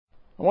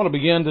I want to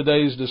begin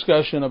today's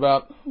discussion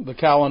about the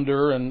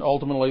calendar and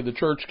ultimately the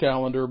church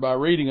calendar by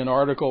reading an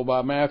article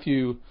by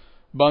Matthew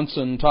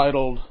Bunson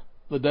titled,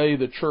 "The Day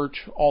the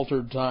Church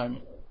Altered Time."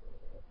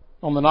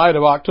 On the night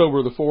of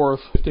October the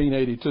 4th,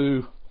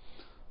 1582,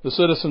 the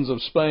citizens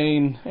of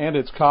Spain and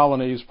its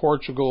colonies,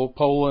 Portugal,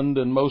 Poland,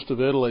 and most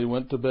of Italy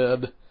went to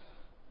bed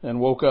and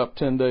woke up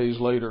 10 days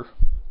later.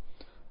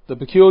 The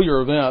peculiar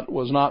event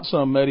was not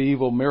some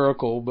medieval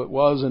miracle, but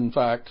was, in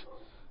fact,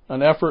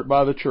 an effort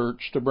by the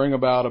church to bring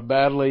about a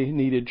badly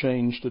needed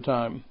change to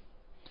time.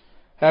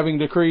 Having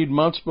decreed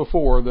months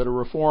before that a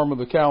reform of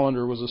the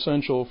calendar was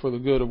essential for the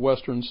good of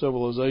Western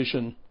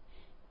civilization,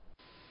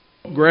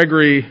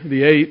 Gregory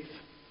VIII,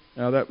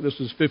 this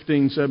was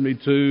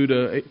 1572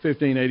 to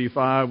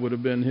 1585, would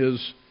have been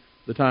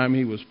the time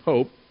he was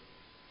pope,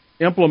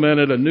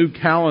 implemented a new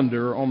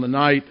calendar on the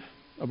night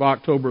of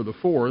October the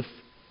 4th.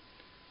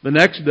 The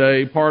next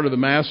day, part of the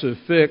massive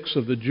fix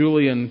of the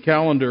Julian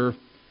calendar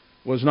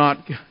was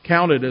not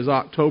counted as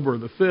October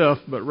the 5th,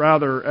 but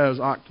rather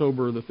as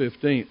October the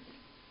 15th,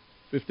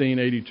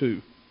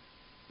 1582.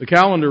 The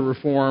calendar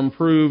reform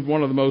proved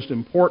one of the most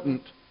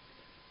important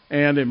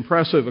and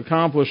impressive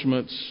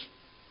accomplishments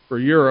for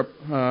Europe,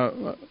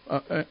 for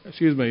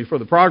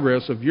the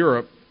progress of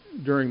Europe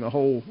during the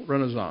whole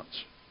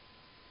Renaissance.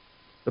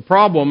 The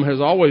problem has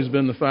always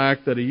been the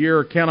fact that a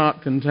year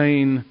cannot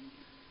contain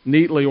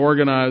neatly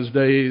organized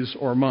days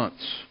or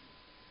months.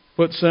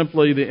 Put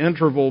simply, the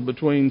interval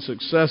between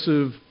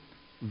successive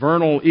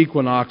vernal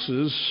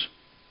equinoxes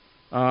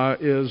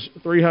is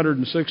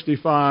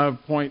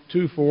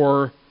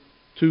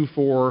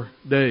 365.2424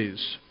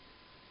 days.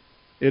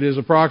 It is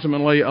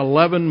approximately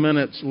 11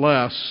 minutes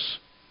less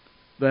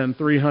than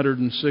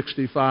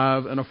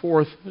 365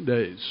 1/4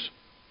 days.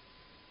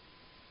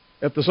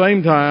 At the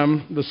same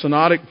time, the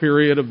synodic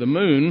period of the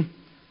moon,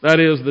 that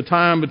is, the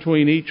time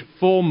between each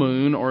full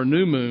moon or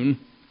new moon,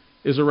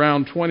 is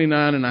around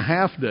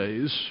 29.5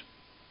 days,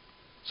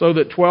 so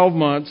that 12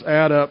 months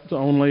add up to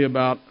only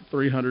about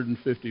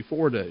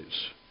 354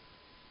 days.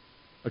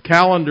 A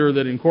calendar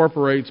that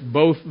incorporates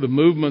both the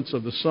movements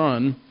of the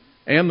sun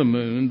and the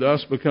moon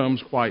thus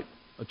becomes quite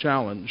a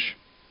challenge,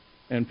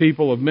 and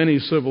people of many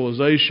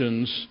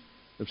civilizations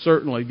have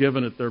certainly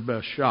given it their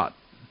best shot.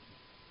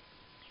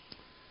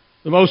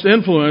 The most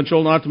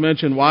influential, not to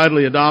mention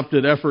widely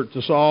adopted, effort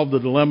to solve the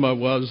dilemma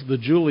was the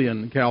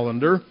Julian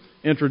calendar,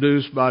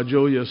 introduced by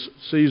Julius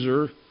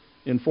Caesar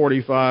in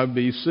 45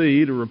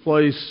 BC to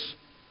replace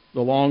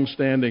the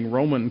long-standing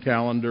Roman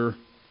calendar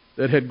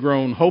that had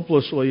grown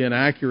hopelessly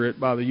inaccurate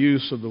by the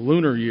use of the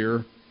lunar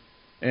year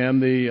and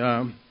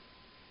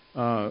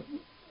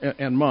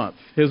month.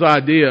 His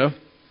idea,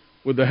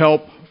 with the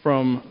help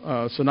from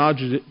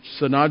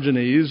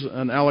Xenogenes,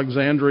 an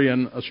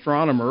Alexandrian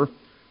astronomer,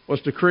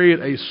 was to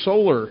create a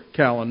solar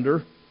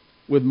calendar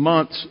with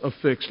months of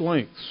fixed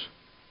lengths.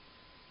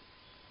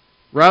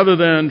 Rather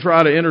than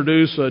try to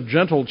introduce a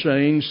gentle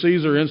change,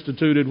 Caesar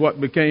instituted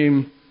what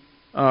became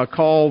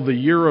called the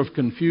Year of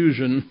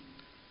Confusion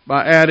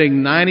by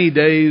adding 90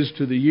 days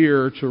to the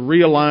year to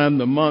realign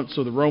the months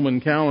of the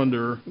Roman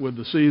calendar with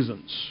the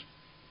seasons.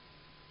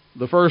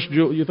 We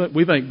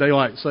think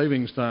daylight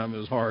savings time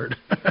is hard.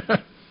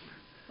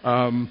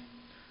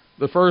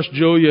 The first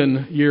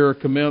Julian year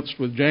commenced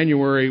with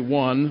January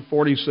 1,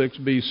 46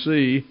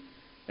 BC,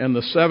 and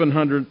the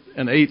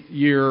 708th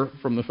year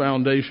from the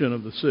foundation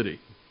of the city.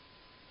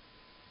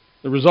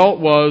 The result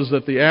was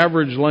that the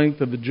average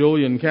length of the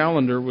Julian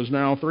calendar was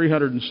now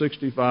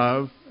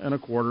 365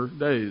 1/4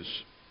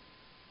 days.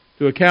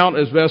 To account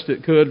as best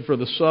it could for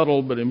the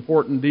subtle but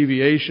important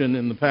deviation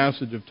in the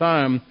passage of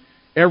time,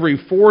 every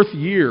fourth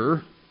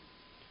year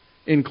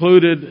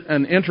included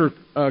an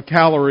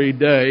intercalary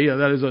day,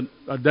 that is, a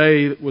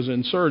day that was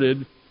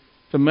inserted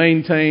to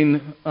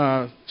maintain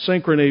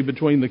synchrony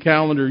between the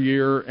calendar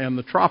year and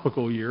the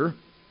tropical year.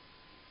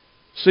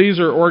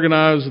 Caesar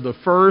organized the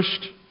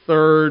 1st,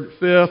 3rd,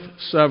 5th,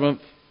 7th,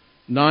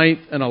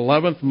 9th, and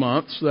 11th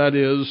months, that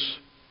is,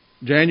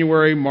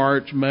 January,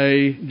 March,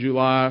 May,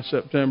 July,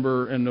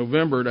 September, and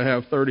November, to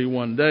have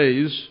 31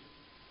 days,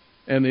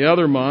 and the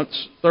other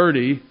months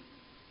 30,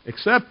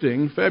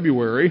 excepting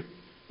February,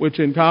 which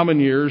in common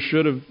years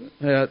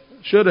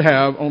should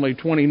have only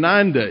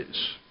 29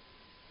 days.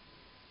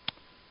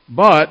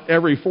 But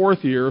every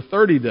fourth year,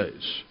 30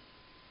 days.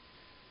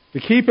 To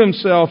keep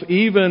himself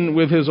even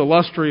with his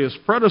illustrious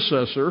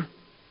predecessor,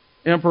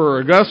 Emperor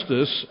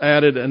Augustus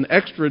added an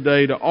extra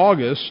day to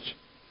August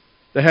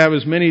to have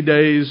as many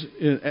days,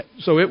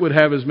 so it would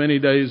have as many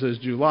days as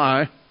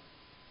July,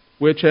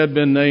 which had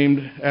been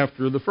named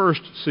after the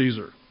first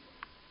Caesar.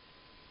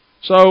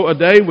 So a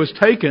day was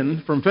taken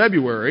from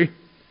February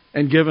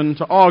and given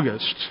to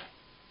August.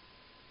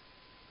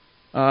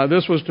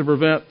 This was to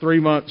prevent 3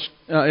 months,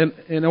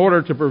 in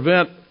order to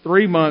prevent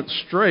 3 months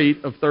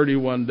straight of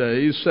 31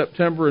 days,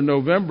 September and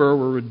November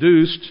were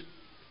reduced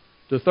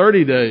to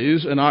 30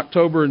 days, and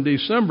October and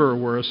December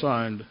were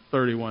assigned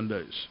 31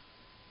 days.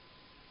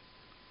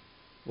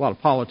 A lot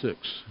of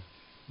politics.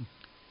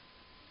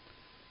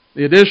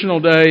 The additional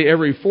day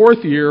every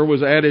fourth year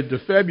was added to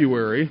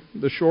February,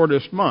 the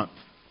shortest month.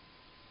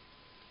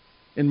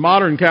 In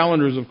modern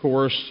calendars, of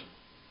course,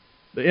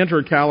 the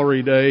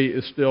intercalary day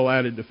is still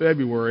added to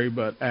February,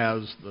 but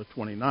as the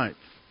 29th.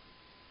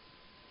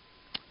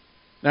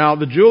 Now,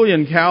 the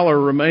Julian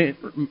calendar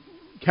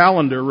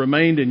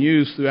remained in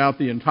use throughout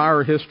the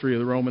entire history of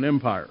the Roman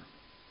Empire.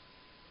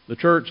 The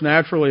Church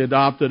naturally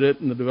adopted it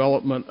in the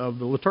development of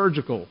the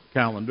liturgical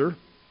calendar.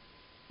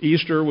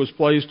 Easter was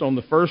placed on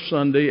the first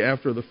Sunday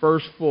after the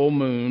first full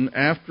moon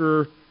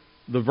after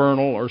the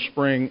vernal or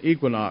spring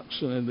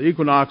equinox. And the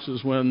equinox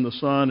is when the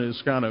sun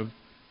is kind of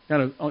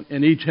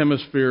in each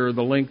hemisphere,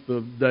 the length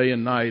of day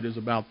and night is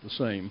about the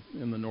same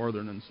in the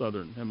northern and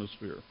southern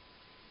hemisphere.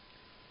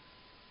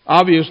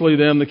 Obviously,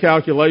 then, the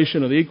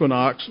calculation of the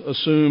equinox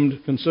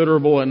assumed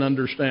considerable and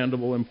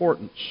understandable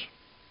importance.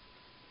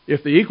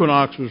 If the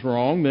equinox was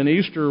wrong, then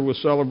Easter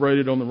was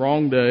celebrated on the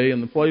wrong day,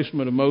 and the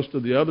placement of most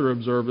of the other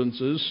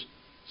observances,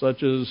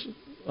 such as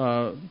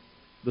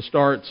the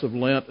starts of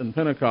Lent and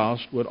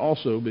Pentecost, would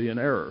also be in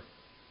error.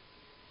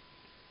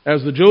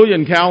 As the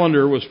Julian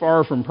calendar was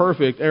far from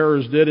perfect,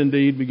 errors did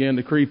indeed begin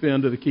to creep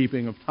into the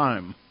keeping of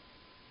time.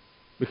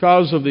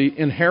 Because of the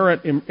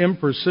inherent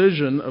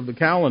imprecision of the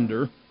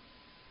calendar,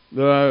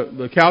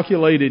 the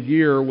calculated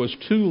year was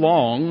too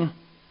long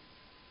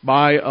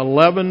by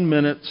 11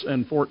 minutes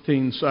and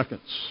 14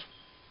 seconds.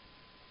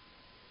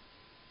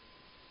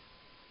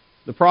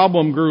 The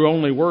problem grew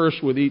only worse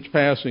with each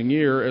passing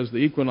year as the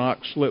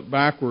equinox slipped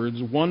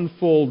backwards one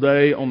full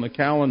day on the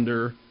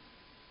calendar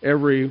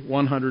every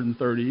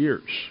 130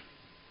 years.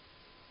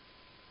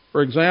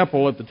 For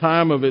example, at the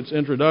time of its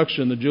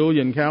introduction, the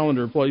Julian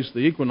calendar placed the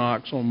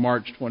equinox on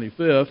March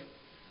 25th.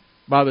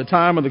 By the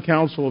time of the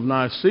Council of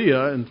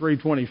Nicaea in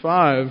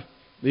 325,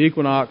 the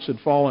equinox had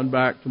fallen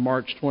back to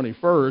March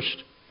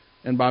 21st,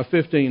 and by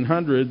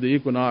 1500, the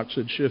equinox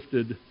had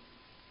shifted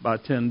by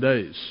 10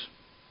 days.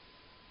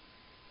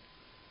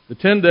 The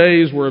 10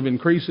 days were of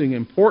increasing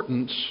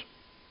importance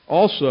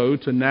also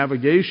to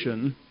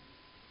navigation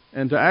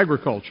and to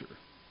agriculture,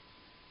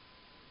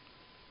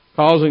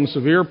 causing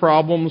severe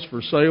problems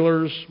for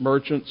sailors,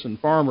 merchants, and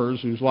farmers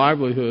whose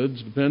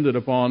livelihoods depended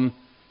upon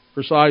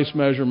precise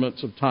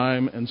measurements of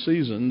time and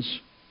seasons.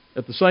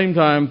 At the same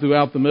time,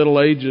 throughout the Middle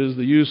Ages,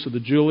 the use of the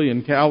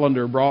Julian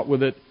calendar brought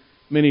with it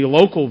many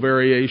local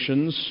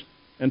variations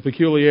and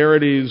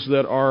peculiarities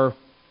that are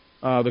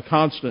the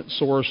constant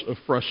source of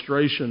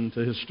frustration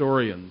to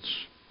historians.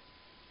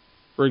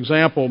 For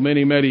example,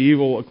 many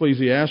medieval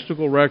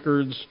ecclesiastical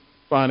records,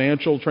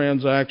 financial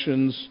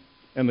transactions,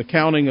 and the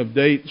counting of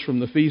dates from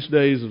the feast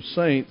days of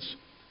saints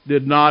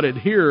did not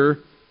adhere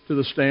to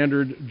the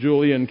standard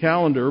Julian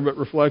calendar, but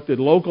reflected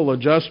local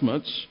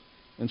adjustments,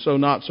 and so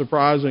not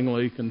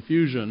surprisingly,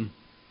 confusion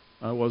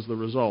was the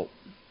result.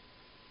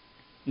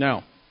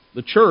 Now,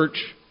 the church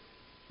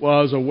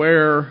was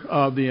aware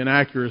of the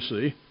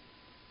inaccuracy,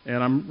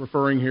 and I'm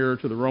referring here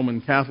to the Roman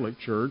Catholic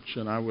Church,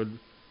 and I would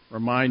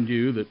remind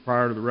you that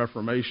prior to the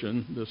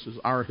Reformation, this is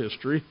our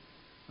history.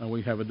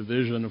 We have a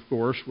division, of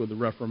course, with the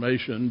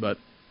Reformation, but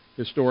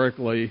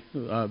historically,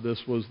 this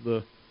was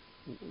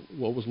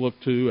what was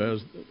looked to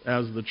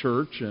as the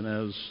church and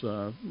as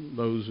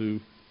those who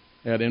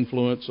had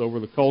influence over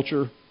the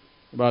culture.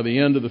 By the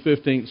end of the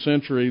 15th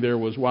century, there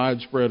was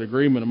widespread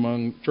agreement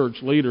among church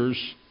leaders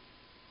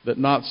that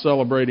not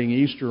celebrating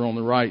Easter on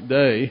the right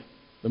day,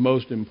 the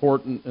most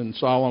important and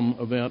solemn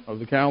event of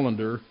the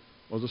calendar,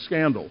 was a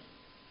scandal.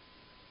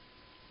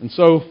 And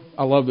so,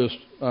 I love this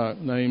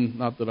name,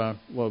 not that I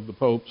love the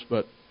popes,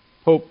 but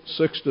Pope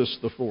Sixtus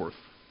IV.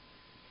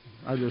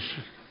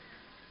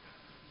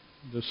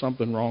 There's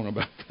something wrong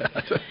about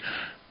that.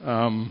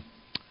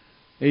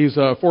 He's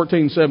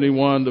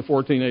 1471 to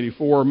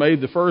 1484, made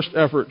the first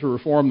effort to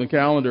reform the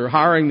calendar,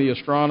 hiring the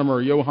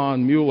astronomer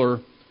Johann Mueller,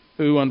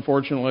 who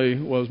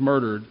unfortunately was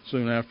murdered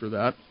soon after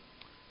that.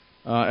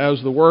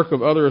 As the work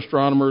of other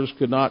astronomers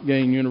could not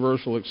gain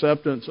universal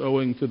acceptance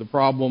owing to the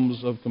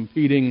problems of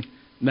competing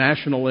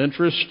national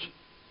interest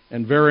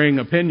and varying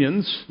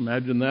opinions,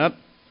 imagine that,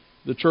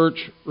 the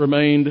church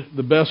remained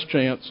the best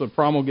chance of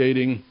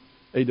promulgating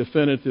a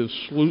definitive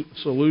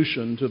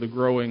solution to the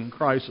growing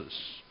crisis.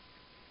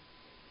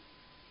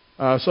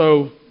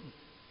 So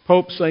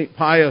Pope St.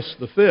 Pius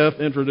V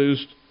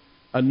introduced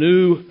a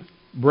new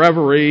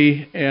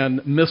breviary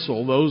and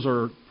missal. Those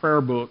are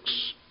prayer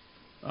books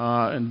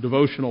and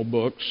devotional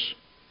books.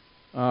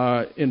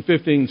 In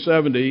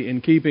 1570,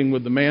 in keeping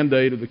with the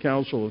mandate of the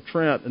Council of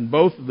Trent, and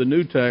both of the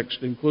new texts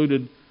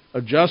included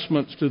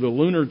adjustments to the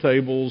lunar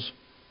tables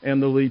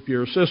and the leap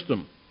year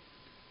system.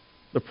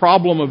 The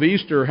problem of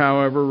Easter,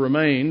 however,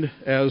 remained,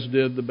 as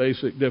did the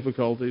basic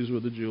difficulties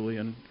with the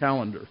Julian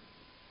calendar.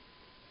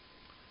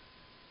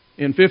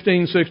 In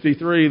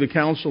 1563, the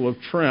Council of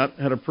Trent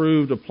had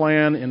approved a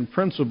plan in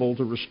principle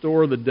to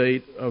restore the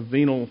date of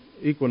venal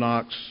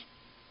equinox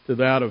to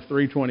that of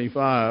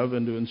 325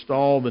 and to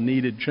install the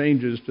needed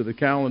changes to the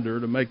calendar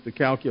to make the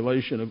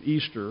calculation of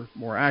Easter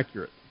more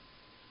accurate.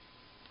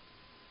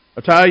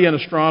 Italian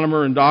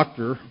astronomer and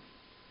doctor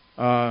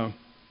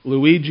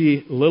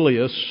Luigi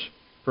Lilius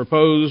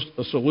proposed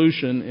a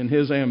solution in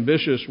his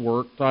ambitious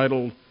work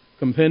titled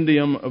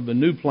Compendium of the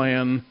New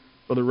Plan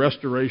for the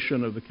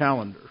Restoration of the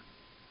Calendar.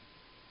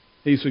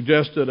 He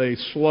suggested a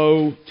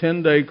slow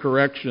 10-day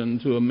correction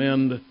to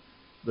amend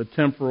the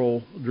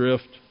temporal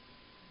drift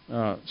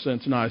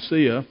since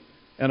Nicaea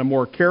and a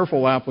more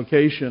careful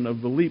application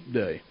of the leap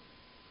day.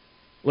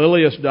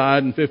 Lilius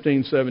died in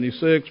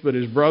 1576, but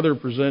his brother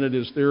presented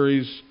his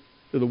theories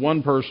to the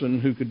one person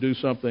who could do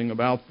something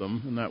about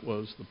them, and that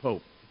was the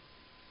Pope.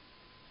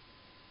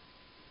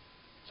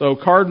 So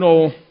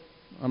Cardinal,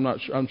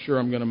 I'm sure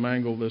I'm going to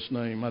mangle this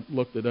name. I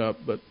looked it up,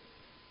 but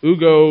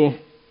Ugo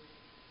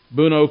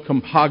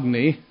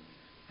Buoncompagni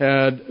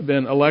had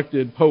been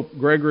elected Pope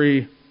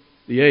Gregory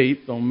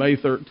VIII on May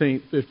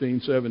 13,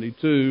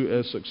 1572,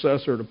 as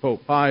successor to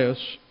Pope Pius,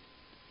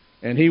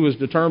 and he was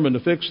determined to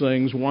fix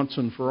things once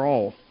and for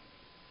all.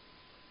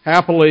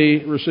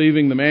 Happily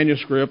receiving the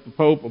manuscript, the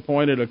Pope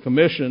appointed a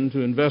commission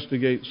to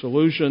investigate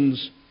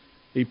solutions.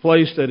 He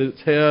placed at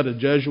its head a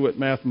Jesuit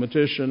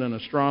mathematician and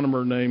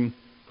astronomer named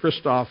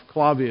Christoph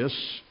Clavius.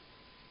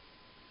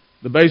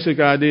 The basic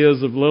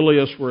ideas of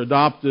Lilius were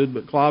adopted,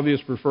 but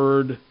Clavius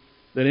preferred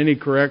that any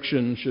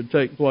correction should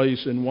take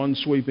place in one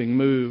sweeping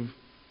move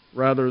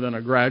rather than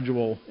a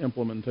gradual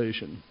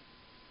implementation.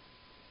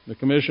 The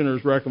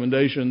commissioner's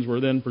recommendations were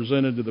then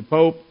presented to the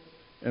Pope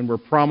and were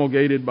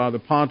promulgated by the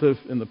pontiff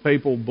in the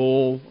papal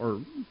bull or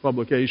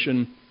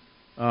publication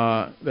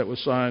that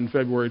was signed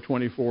February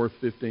 24,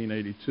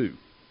 1582.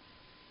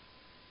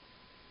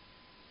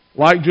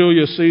 Like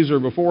Julius Caesar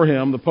before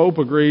him, the Pope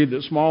agreed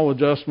that small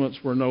adjustments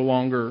were no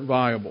longer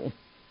viable.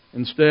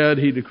 Instead,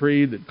 he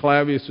decreed that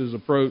Clavius's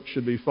approach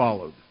should be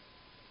followed.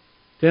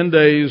 10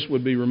 days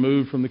would be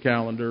removed from the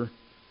calendar,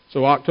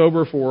 so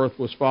October 4th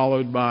was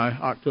followed by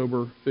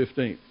October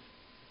 15th,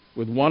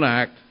 with one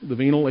act, the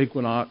venal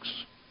equinox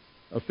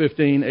of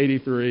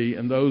 1583,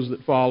 and those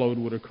that followed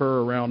would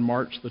occur around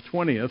March the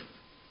 20th,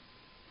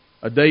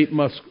 a date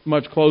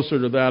much closer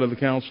to that of the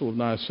Council of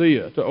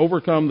Nicaea. To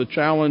overcome the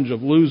challenge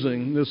of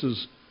losing, this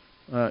is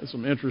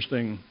some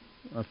interesting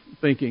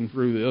thinking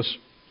through this.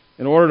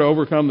 In order to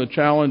overcome the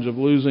challenge of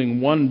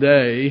losing one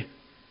day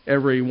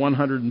every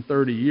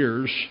 130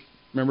 years,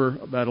 remember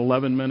about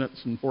 11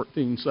 minutes and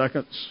 14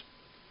 seconds,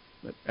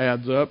 that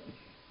adds up.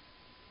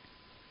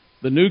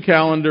 The new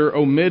calendar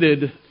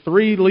omitted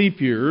 3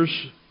 leap years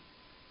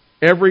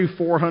every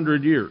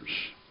 400 years,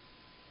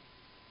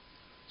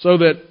 so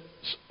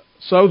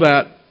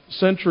that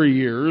century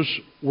years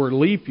were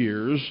leap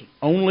years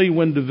only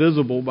when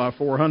divisible by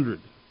 400.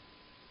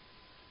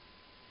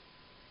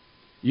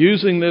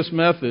 Using this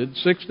method,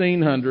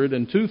 1600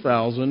 and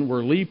 2000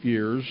 were leap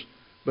years,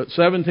 but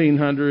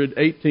 1700,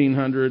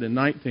 1800, and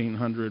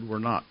 1900 were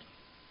not.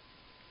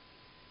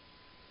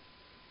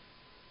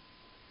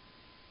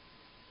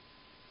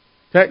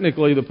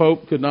 Technically, the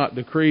Pope could not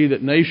decree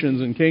that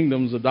nations and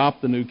kingdoms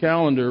adopt the new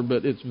calendar,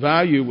 but its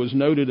value was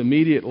noted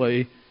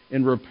immediately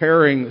in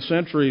repairing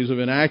centuries of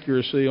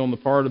inaccuracy on the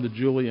part of the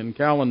Julian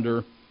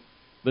calendar.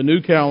 The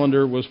new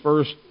calendar was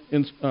first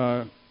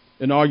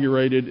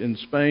inaugurated in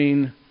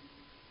Spain,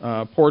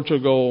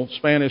 Portugal,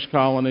 Spanish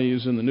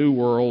colonies in the New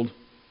World,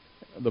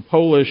 the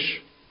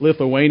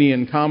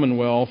Polish-Lithuanian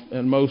Commonwealth,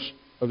 and most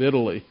of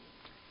Italy.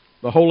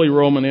 The Holy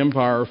Roman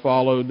Empire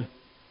followed,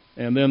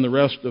 and then the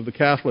rest of the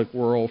Catholic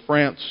world.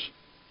 France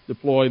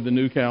deployed the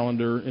new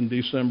calendar in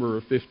December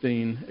of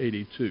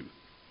 1582.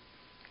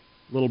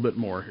 A little bit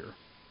more here.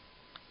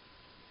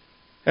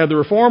 Had the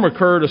reform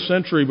occurred a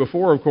century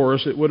before, of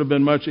course, it would have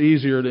been much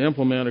easier to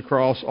implement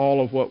across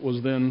all of what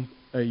was then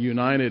a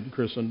united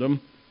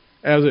Christendom.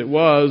 As it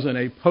was in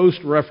a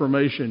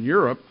post-Reformation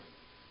Europe,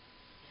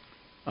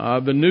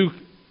 the new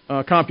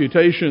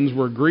computations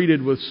were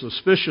greeted with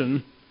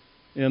suspicion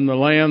in the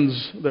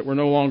lands that were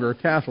no longer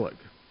Catholic.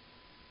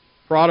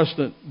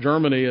 Protestant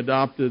Germany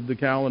adopted the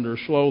calendar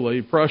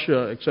slowly.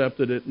 Prussia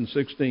accepted it in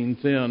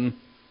 1610,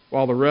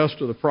 while the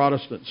rest of the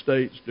Protestant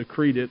states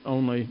decreed it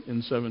only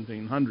in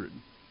 1700.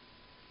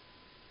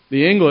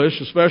 The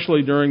English,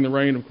 especially during the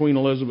reign of Queen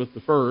Elizabeth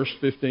I,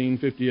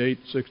 1558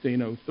 to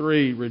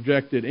 1603,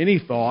 rejected any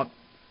thought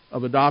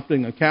of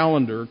adopting a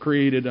calendar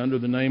created under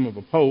the name of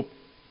a pope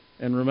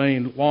and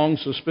remained long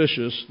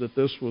suspicious that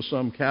this was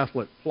some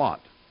Catholic plot.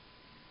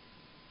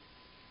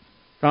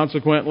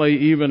 Consequently,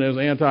 even as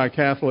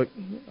anti-Catholic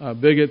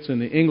bigots in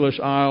the English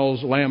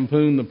Isles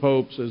lampooned the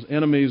popes as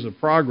enemies of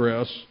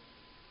progress,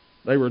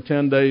 they were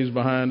 10 days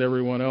behind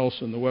everyone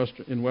else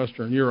in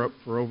Western Europe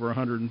for over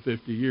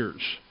 150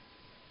 years.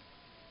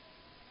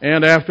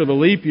 And after the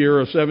leap year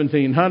of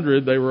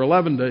 1700, they were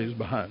 11 days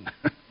behind.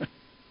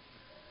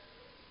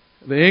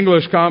 The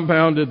English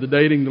compounded the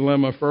dating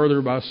dilemma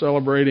further by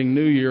celebrating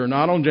New Year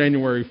not on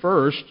January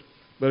 1st,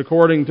 but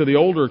according to the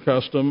older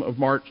custom of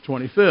March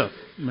 25th.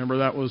 Remember,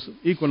 that was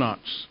equinox.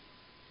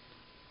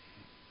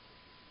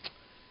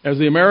 As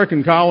the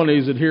American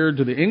colonies adhered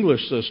to the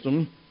English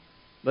system,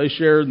 they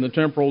shared in the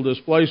temporal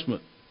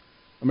displacement.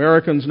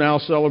 Americans now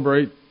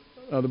celebrate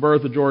the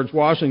birth of George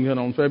Washington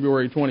on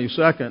February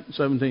 22nd,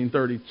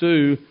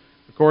 1732,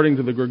 according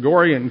to the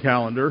Gregorian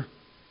calendar.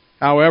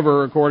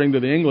 However, according to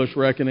the English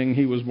reckoning,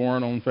 he was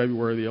born on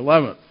February the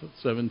 11th,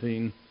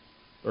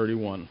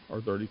 1731,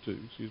 or 32,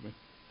 excuse me.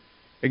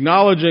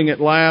 Acknowledging at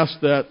last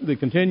that the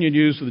continued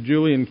use of the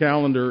Julian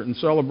calendar and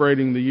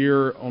celebrating the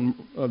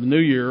new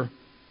year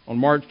on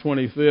March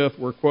 25th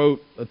were,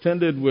 quote,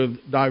 attended with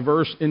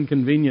diverse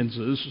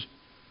inconveniences,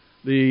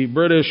 the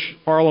British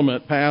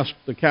Parliament passed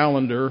the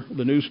calendar,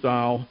 the New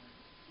Style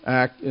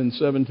Act, in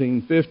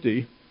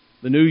 1750.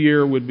 The new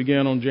year would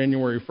begin on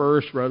January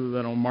 1st rather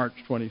than on March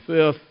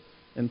 25th,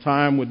 and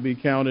time would be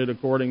counted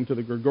according to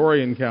the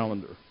Gregorian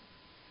calendar.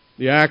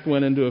 The act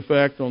went into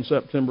effect on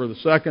September the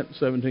 2nd,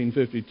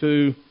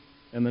 1752,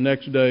 and the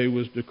next day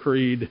was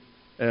decreed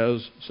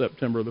as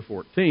September the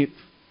 14th,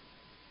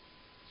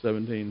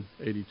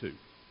 1782.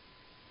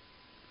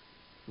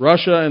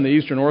 Russia and the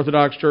Eastern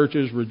Orthodox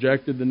churches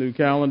rejected the new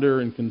calendar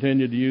and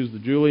continued to use the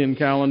Julian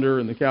calendar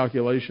in the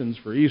calculations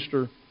for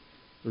Easter.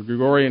 The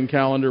Gregorian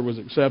calendar was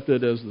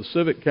accepted as the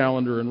civic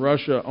calendar in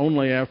Russia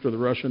only after the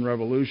Russian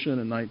Revolution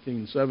in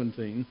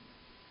 1917.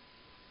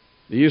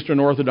 The Eastern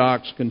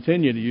Orthodox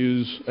continue to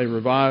use a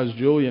revised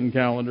Julian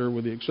calendar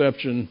with the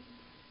exception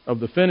of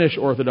the Finnish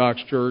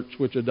Orthodox Church,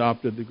 which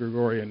adopted the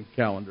Gregorian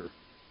calendar.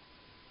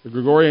 The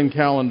Gregorian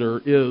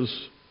calendar is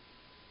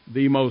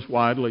the most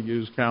widely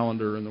used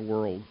calendar in the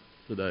world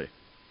today.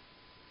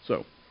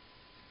 So,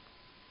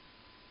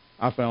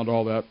 I found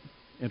all that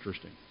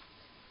interesting.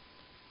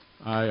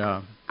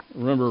 I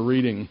remember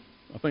reading,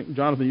 I think,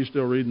 Jonathan, you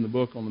still reading the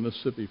book on the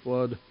Mississippi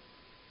flood?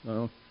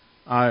 No?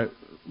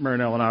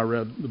 Marinelle and I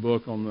read the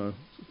book on the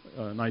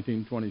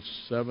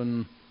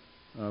 1927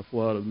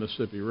 flood of the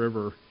Mississippi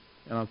River,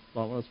 and I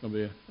thought, well, that's going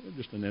to be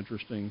just an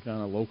interesting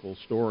kind of local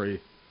story,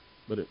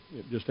 but it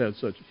just had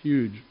such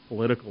huge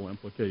political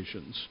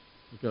implications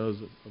because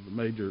of the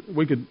major...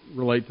 We could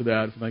relate to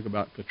that if you think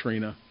about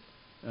Katrina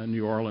and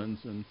New Orleans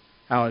and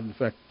how it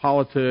affects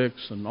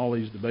politics and all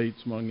these debates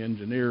among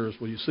engineers.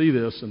 Well, you see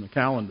this in the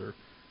calendar.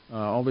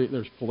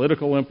 There's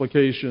political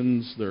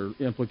implications. There are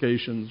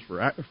implications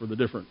for the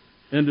different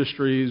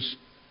industries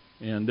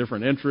and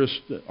different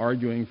interests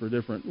arguing for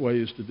different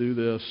ways to do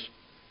this.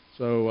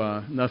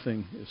 So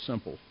nothing is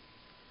simple.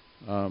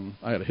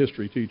 I had a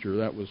history teacher.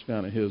 That was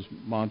kind of his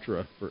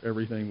mantra for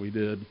everything we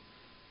did.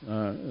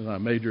 And I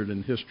majored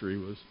in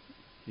history.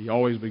 He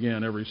always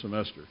began every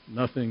semester.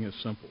 Nothing is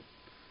simple.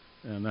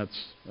 And that's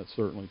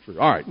certainly true.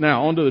 All right,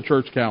 now on to the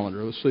church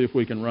calendar. Let's see if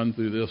we can run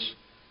through this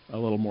a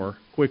little more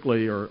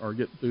quickly or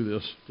get through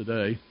this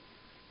today.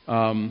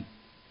 The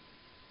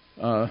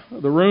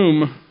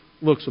room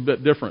looks a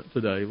bit different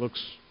today. Looks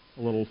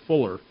a little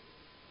fuller.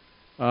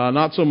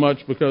 Not so much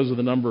because of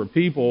the number of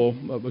people,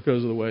 but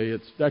because of the way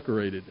it's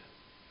decorated.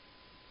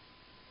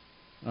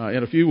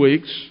 In a few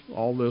weeks,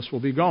 all this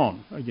will be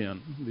gone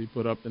again. It'll be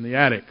put up in the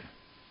attic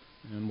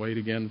and wait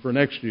again for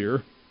next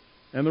year.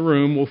 And the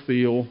room will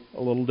feel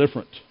a little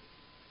different.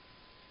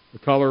 The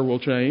color will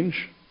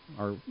change,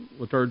 our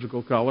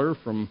liturgical color,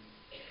 from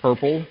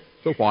purple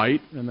to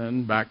white and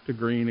then back to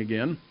green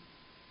again.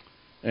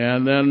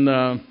 And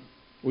then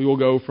we will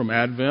go from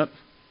Advent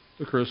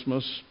to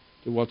Christmas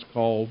to what's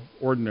called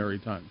ordinary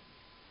time.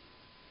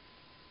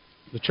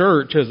 The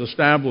church has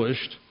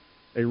established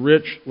a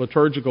rich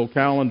liturgical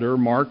calendar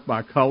marked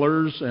by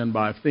colors and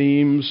by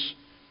themes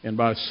and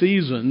by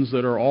seasons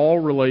that are all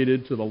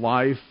related to the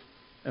life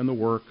and the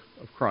work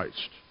of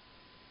Christ.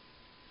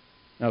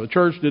 Now, the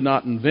church did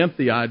not invent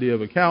the idea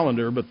of a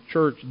calendar, but the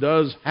church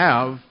does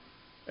have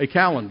a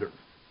calendar.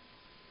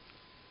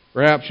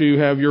 Perhaps you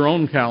have your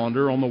own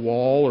calendar on the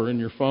wall or in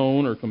your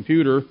phone or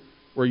computer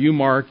where you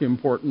mark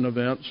important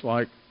events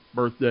like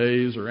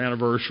birthdays or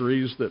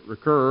anniversaries that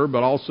recur,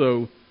 but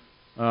also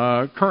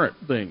current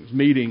things,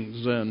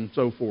 meetings, and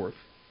so forth.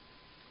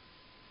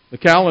 The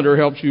calendar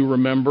helps you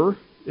remember.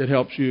 It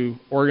helps you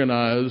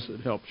organize.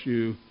 It helps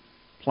you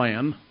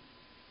plan.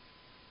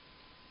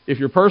 If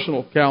your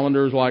personal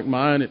calendar is like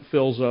mine, it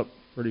fills up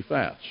pretty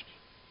fast.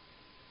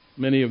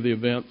 Many of the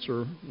events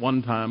are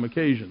one-time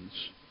occasions.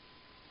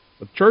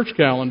 The church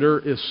calendar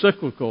is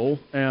cyclical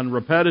and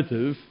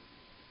repetitive,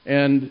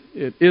 and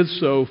it is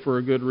so for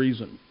a good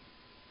reason.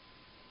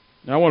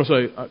 Now, I want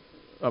to say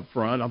up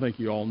front, I think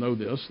you all know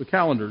this, the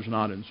calendar is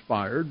not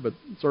inspired, but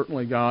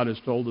certainly God has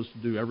told us to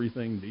do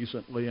everything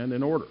decently and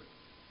in order.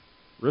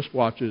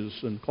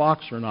 Wristwatches and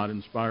clocks are not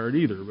inspired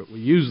either, but we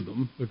use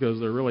them because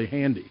they're really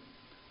handy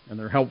and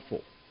they're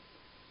helpful.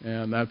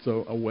 And that's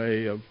a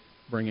way of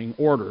bringing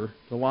order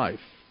to life.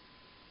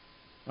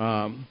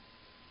 The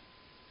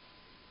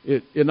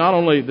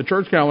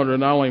church calendar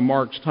not only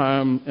marks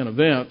time and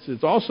events,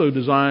 it's also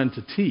designed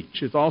to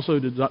teach. It's also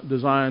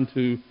designed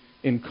to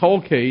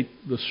inculcate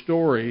the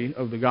story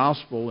of the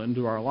gospel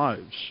into our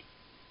lives.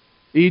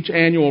 Each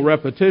annual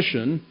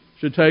repetition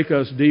should take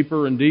us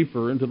deeper and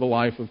deeper into the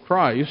life of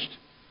Christ.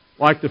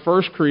 Like the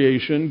first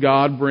creation,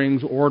 God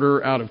brings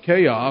order out of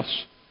chaos.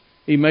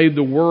 He made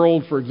the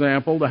world, for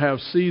example, to have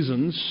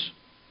seasons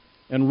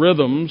and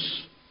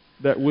rhythms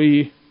that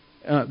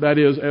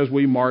is, as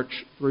we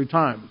march through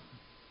time.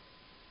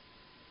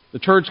 The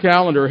church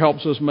calendar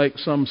helps us make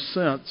some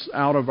sense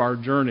out of our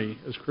journey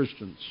as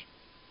Christians.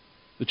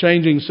 The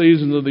changing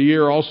seasons of the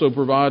year also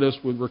provide us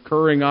with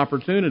recurring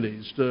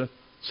opportunities to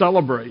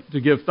celebrate, to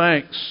give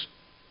thanks,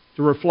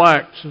 to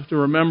reflect, to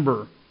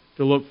remember,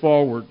 to look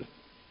forward.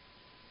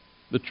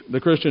 The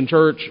Christian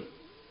church,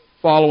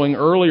 following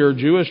earlier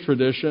Jewish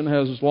tradition,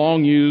 has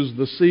long used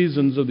the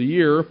seasons of the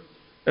year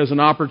as an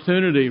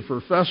opportunity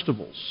for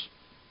festivals,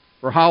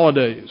 for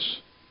holidays,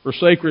 for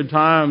sacred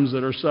times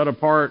that are set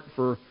apart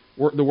for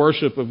the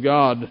worship of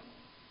God.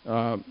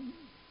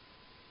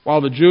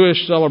 While the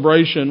Jewish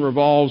celebration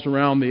revolves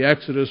around the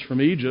Exodus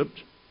from Egypt,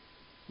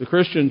 the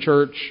Christian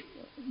church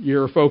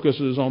year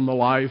focuses on the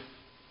life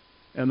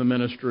and the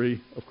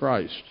ministry of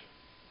Christ.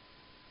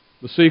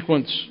 The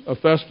sequence of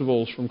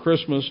festivals from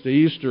Christmas to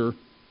Easter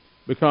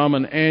become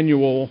an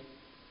annual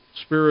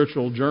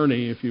spiritual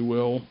journey, if you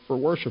will, for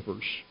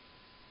worshipers.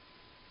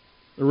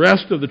 The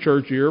rest of the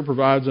church year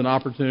provides an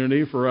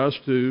opportunity for us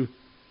to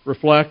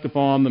reflect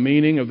upon the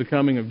meaning of the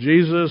coming of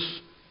Jesus,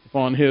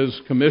 upon His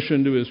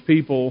commission to His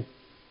people,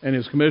 and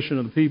His commission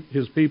of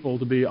His people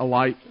to be a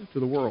light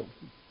to the world.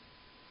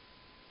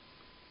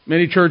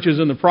 Many churches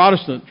in the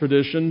Protestant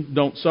tradition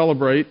don't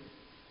celebrate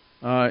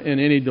in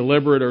any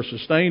deliberate or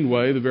sustained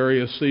way the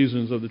various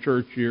seasons of the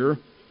church year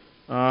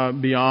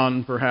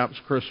beyond perhaps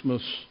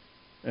Christmas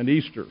and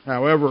Easter.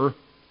 However,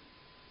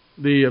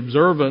 the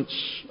observance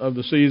of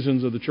the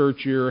seasons of the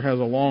church year has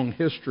a long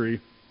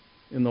history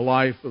in the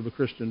life of the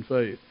Christian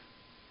faith.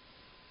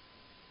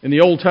 In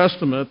the Old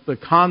Testament, the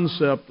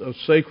concept of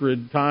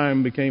sacred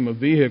time became a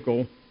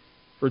vehicle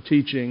for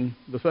teaching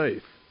the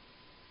faith.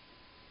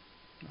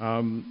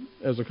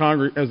 As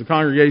the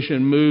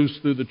congregation moves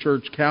through the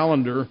church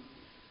calendar,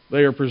 they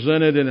are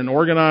presented in an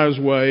organized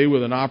way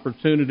with an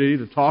opportunity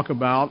to talk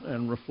about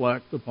and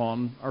reflect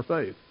upon our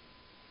faith.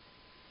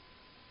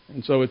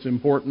 And so it's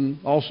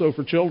important also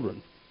for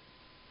children,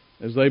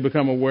 as they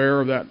become aware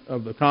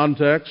of the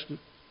context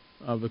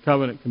of the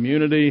covenant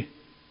community,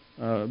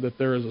 that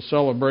there is a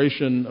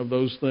celebration of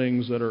those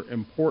things that are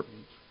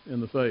important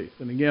in the faith.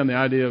 And again, the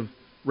idea of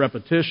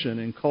repetition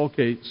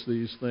inculcates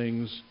these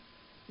things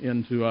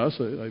into us.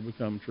 They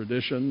become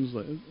traditions,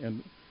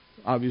 and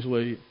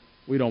obviously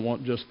we don't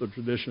want just the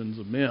traditions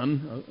of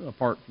men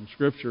apart from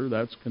Scripture.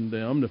 That's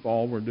condemned if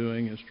all we're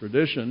doing is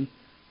tradition.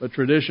 But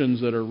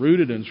traditions that are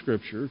rooted in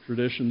Scripture,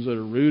 traditions that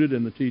are rooted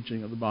in the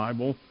teaching of the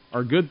Bible,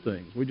 are good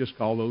things. We just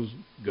call those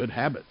good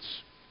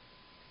habits.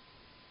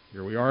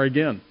 Here we are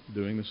again,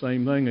 doing the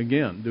same thing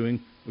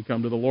again. We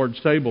come to the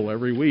Lord's table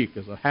every week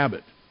as a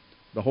habit.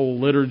 The whole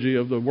liturgy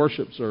of the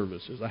worship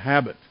service is a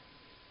habit.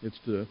 It's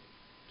to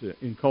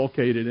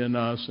inculcate it in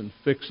us and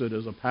fix it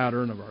as a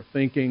pattern of our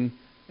thinking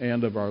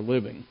and of our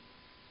living.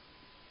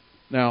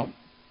 Now,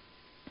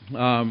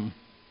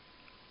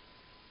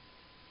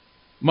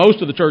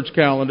 most of the church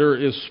calendar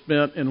is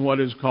spent in what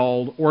is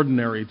called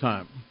ordinary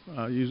time,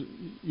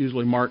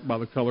 usually marked by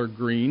the color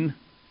green.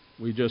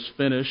 We just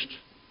finished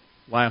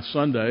last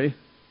Sunday.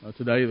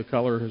 Today the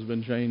color has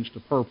been changed to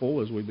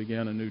purple as we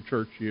begin a new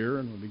church year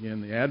and we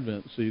begin the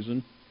Advent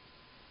season.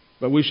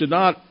 But we should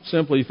not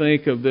simply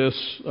think of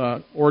this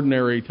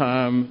ordinary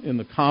time in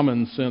the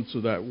common sense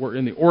of that word,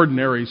 in the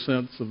ordinary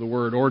sense of the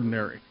word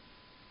ordinary.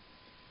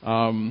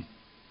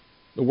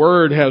 The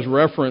word has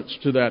reference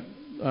to that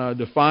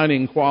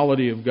defining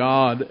quality of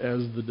God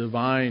as the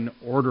divine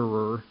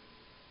orderer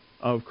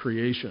of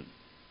creation.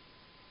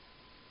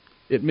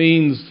 It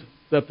means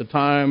that the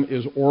time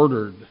is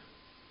ordered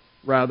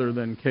rather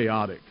than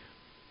chaotic.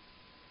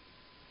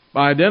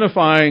 By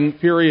identifying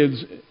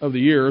periods of the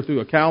year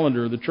through a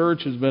calendar, the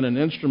church has been an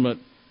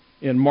instrument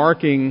in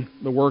marking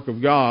the work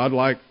of God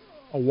like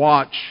a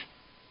watch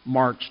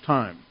marks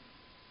time.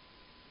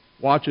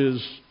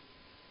 Watches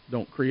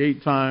don't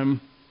create time.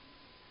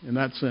 In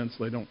that sense,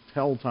 they don't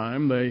tell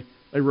time. They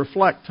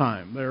reflect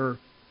time. They're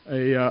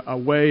a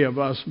way of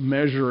us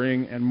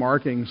measuring and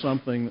marking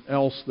something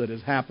else that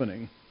is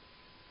happening.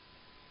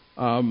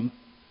 And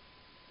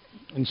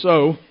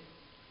so,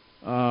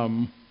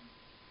 by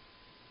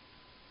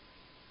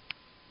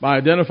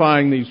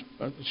identifying these,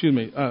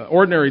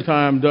 ordinary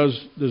time does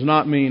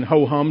not mean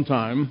ho-hum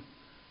time,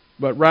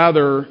 but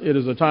rather it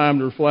is a time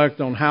to reflect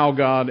on how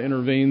God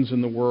intervenes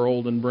in the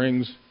world and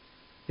brings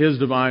His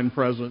divine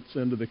presence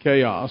into the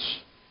chaos.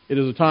 It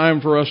is a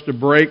time for us to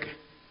break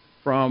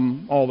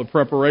from all the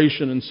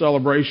preparation and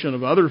celebration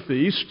of other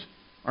feasts.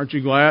 Aren't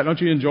you glad? Don't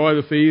you enjoy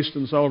the feast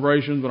and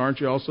celebrations, but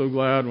aren't you also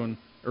glad when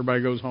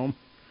everybody goes home?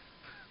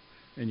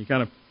 And you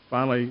kind of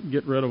finally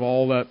get rid of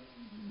all that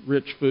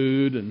rich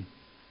food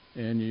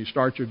and you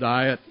start your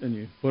diet and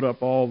you put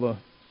up all the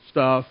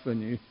stuff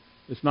and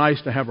it's nice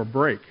to have a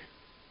break.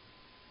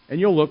 And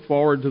you'll look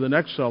forward to the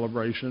next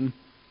celebration,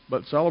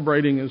 but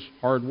celebrating is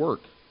hard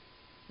work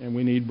and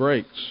we need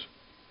breaks.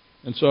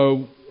 And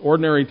so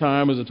ordinary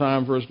time is a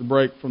time for us to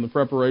break from the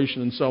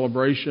preparation and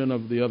celebration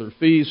of the other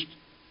feast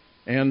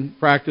and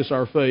practice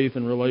our faith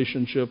and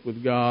relationship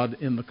with God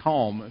in the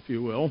calm, if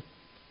you will,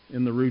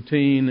 in the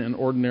routine and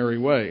ordinary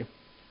way.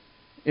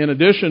 In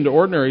addition to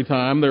ordinary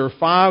time, there are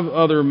 5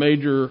 other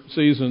major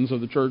seasons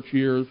of the church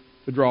year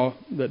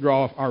that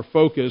draw our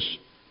focus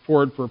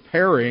toward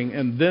preparing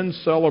and then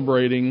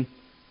celebrating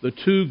the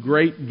two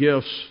great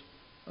gifts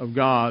of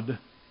God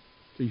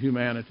to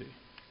humanity.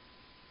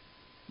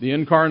 The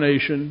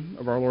incarnation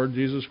of our Lord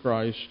Jesus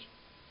Christ,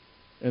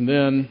 and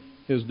then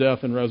His death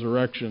and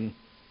resurrection,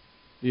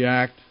 the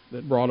act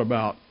that brought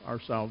about our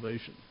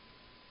salvation.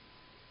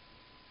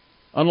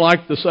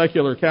 Unlike the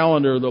secular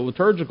calendar, the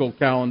liturgical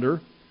calendar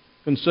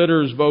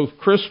considers both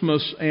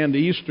Christmas and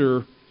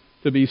Easter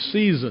to be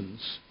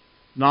seasons,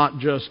 not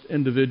just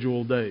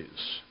individual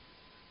days.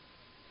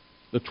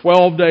 The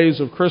 12 days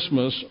of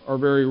Christmas are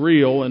very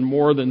real and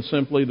more than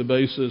simply the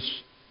basis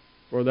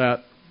for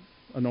that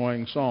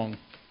annoying song.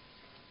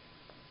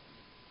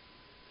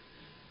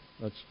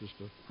 That's just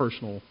a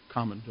personal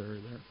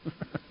commentary there.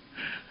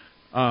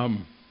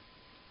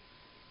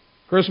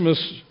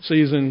 Christmas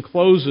season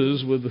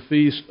closes with the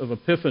Feast of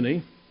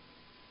Epiphany.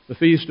 The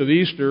Feast of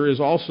Easter is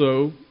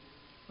also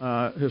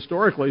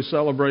historically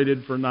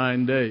celebrated for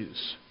 9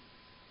 days.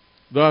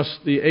 Thus,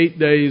 the 8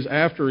 days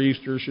after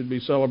Easter should be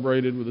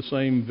celebrated with the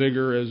same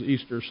vigor as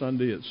Easter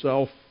Sunday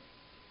itself,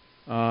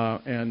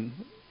 and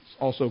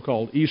also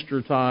called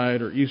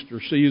Eastertide or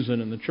Easter season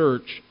in the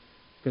church,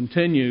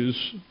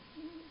 continues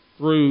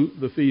through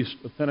the Feast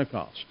of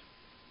Pentecost.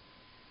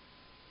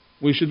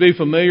 We should be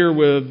familiar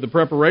with the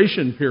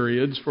preparation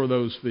periods for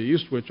those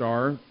feasts, which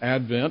are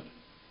Advent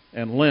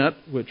and Lent,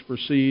 which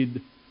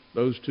precede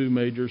those two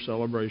major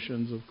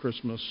celebrations of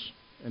Christmas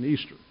and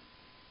Easter.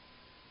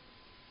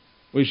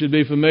 We should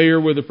be familiar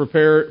with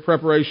the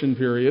preparation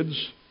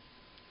periods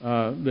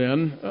of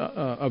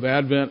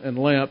Advent and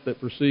Lent that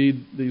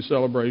precede these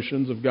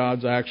celebrations of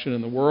God's action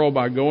in the world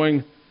by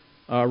going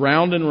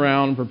round and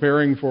round,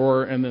 preparing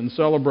for and then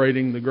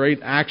celebrating the great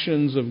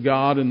actions of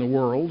God in the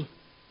world,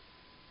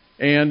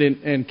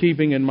 and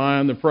keeping in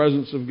mind the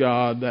presence of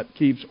God that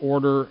keeps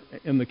order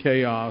in the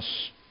chaos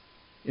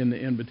in the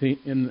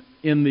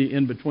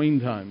in-between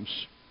times.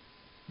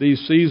 These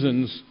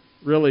seasons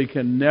really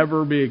can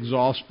never be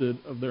exhausted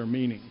of their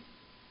meaning.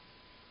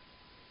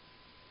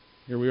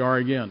 Here we are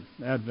again,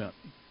 Advent.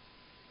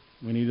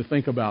 We need to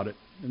think about it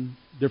in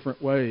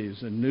different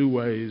ways, in new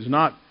ways,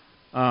 not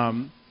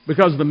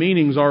because the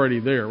meaning's already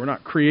there. We're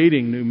not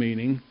creating new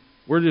meaning.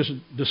 We're just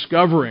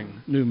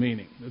discovering new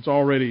meaning. It's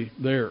already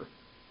there.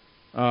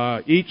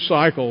 Each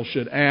cycle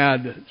should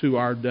add to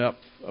our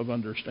depth of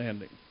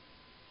understanding.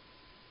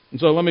 And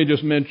so let me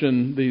just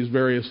mention these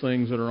various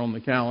things that are on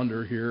the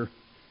calendar here.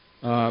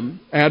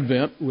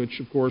 Advent, which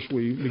of course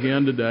we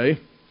began today.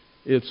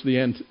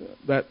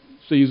 That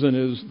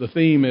season the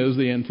theme is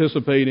the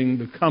anticipating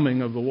the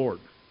coming of the Lord.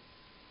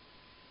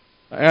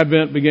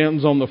 Advent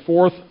begins on the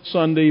fourth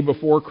Sunday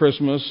before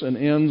Christmas and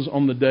ends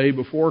on the day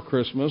before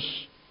Christmas.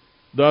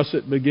 Thus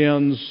it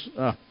begins,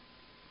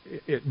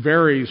 it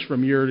varies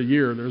from year to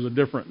year. There's a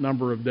different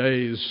number of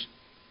days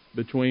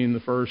between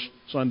the first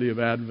Sunday of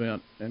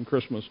Advent and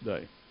Christmas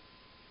Day.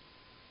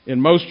 In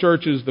most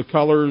churches, the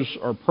colors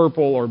are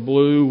purple or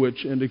blue,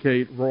 which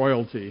indicate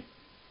royalty.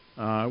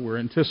 We're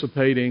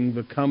anticipating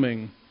the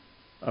coming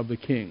of the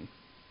King.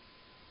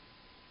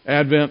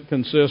 Advent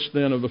consists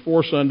then of the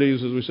 4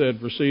 Sundays, as we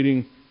said,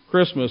 preceding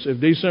Christmas. If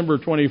December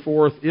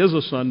 24th is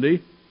a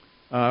Sunday,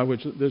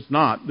 which it's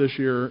not this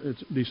year,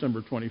 it's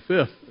December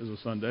 25th is a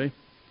Sunday.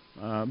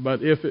 But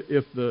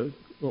if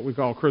what we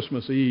call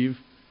Christmas Eve,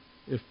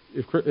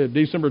 if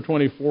December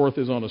 24th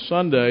is on a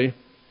Sunday,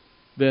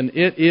 then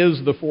it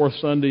is the 4th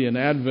Sunday in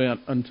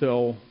Advent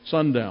until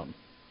sundown,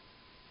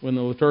 when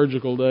the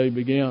liturgical day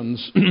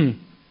begins, and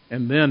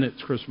then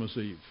it's Christmas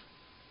Eve.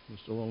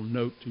 Just a little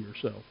note to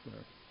yourself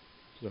there.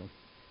 So,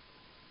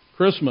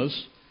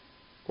 Christmas,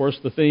 of course,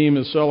 the theme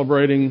is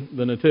celebrating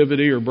the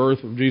nativity or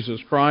birth of Jesus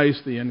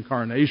Christ, the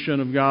incarnation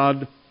of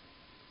God.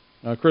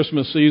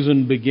 Christmas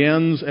season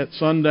begins at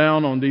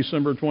sundown on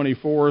December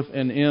 24th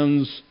and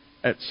ends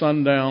at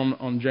sundown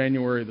on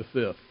January the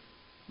 5th.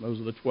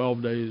 Those are the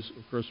 12 days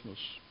of Christmas.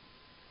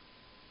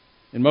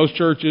 In most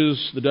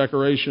churches, the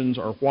decorations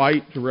are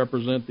white to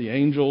represent the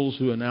angels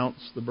who announce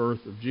the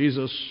birth of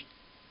Jesus.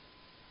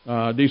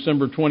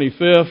 December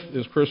 25th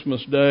is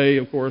Christmas Day,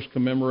 of course,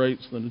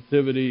 commemorates the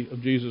nativity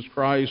of Jesus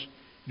Christ.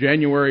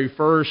 January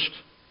 1st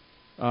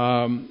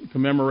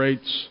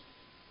commemorates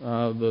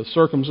the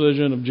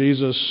circumcision of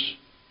Jesus,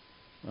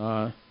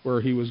 where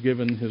he was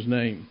given his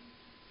name.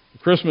 The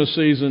Christmas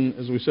season,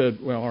 as we said,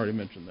 I already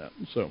mentioned that.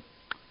 So,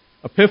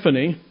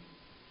 Epiphany,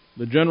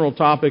 the general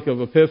topic of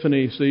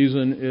Epiphany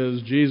season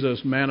is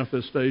Jesus'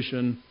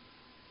 manifestation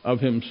of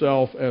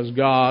himself as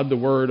God. The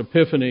word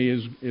epiphany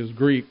is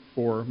Greek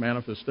for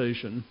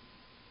manifestation.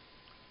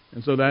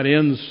 And so that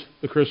ends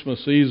the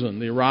Christmas season.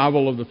 The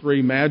arrival of the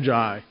 3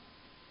 Magi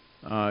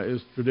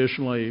is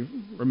traditionally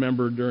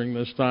remembered during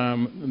this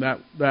time. And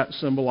that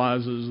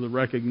symbolizes the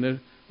recognition.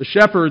 The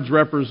shepherds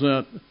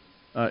represent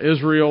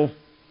Israel,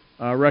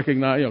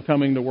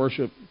 coming to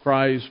worship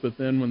Christ, but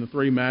then when the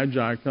 3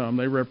 Magi come,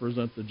 they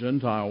represent the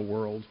Gentile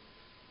world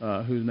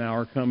who now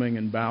are coming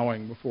and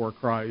bowing before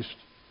Christ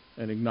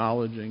and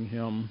acknowledging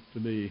him to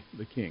be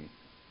the King.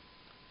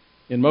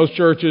 In most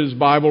churches,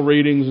 Bible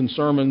readings and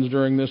sermons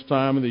during this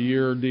time of the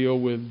year deal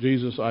with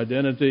Jesus'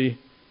 identity.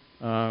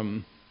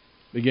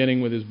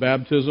 beginning with his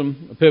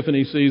baptism.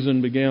 Epiphany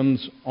season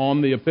begins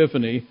on the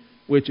Epiphany,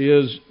 which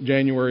is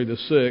January the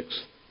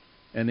 6th,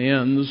 and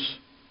ends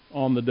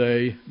on the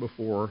day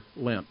before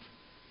Lent.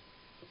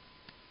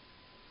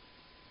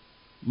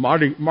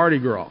 Mardi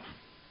Gras.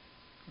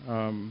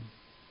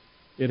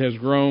 It has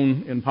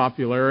grown in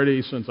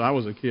popularity since I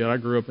was a kid. I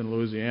grew up in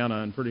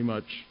Louisiana, and pretty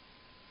much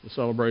the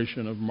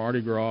celebration of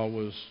Mardi Gras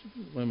was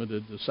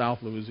limited to South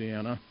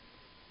Louisiana,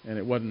 and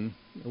it wasn't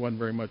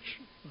very much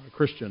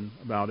Christian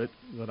about it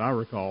that I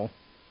recall.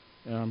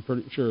 And I'm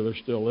pretty sure there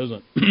still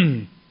isn't.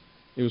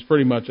 It was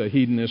pretty much a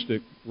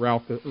hedonistic,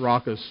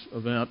 raucous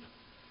event.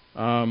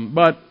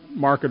 But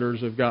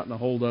marketers have gotten a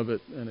hold of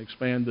it and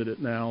expanded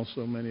it now,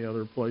 so many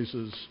other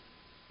places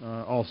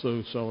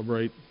also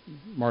celebrate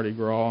Mardi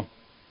Gras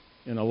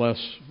in a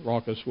less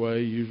raucous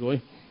way,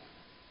 usually.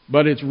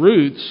 But its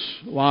roots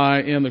lie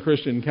in the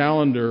Christian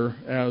calendar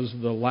as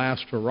the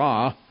last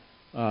hurrah,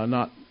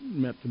 not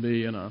meant to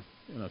be in a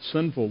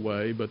sinful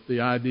way, but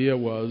the idea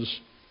was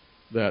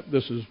that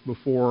this is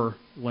before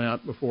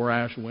Lent, before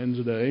Ash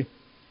Wednesday,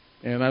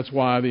 and that's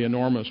why the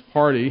enormous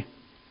party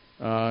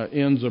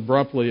ends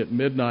abruptly at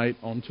midnight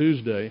on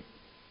Tuesday.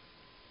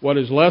 What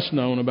is less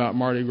known about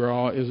Mardi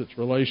Gras is its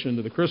relation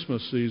to the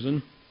Christmas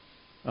season.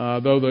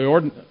 Though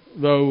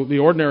the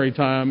ordinary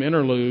time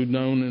interlude,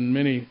 known in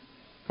many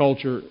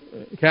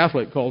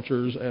Catholic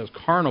cultures as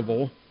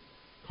carnival,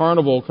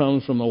 carnival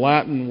comes from the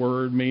Latin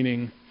word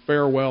meaning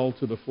farewell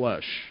to the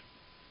flesh.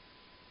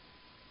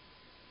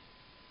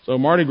 So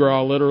Mardi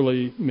Gras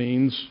literally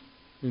means,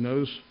 who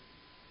knows?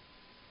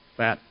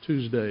 Fat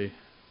Tuesday.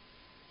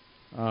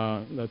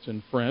 That's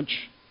in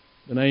French.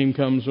 The name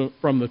comes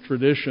from the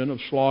tradition of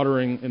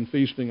slaughtering and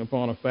feasting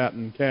upon a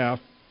fattened calf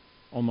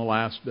on the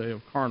last day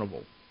of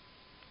Carnival.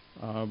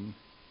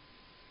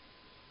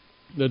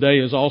 The day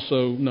is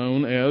also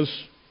known as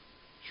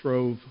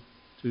Shrove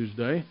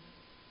Tuesday.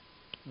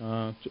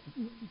 To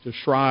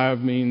shrive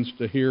means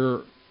to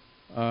hear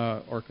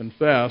or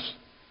confess.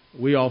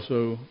 We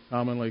also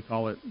commonly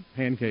call it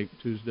Pancake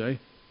Tuesday.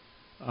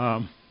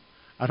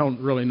 I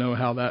don't really know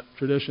how that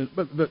tradition,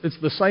 but it's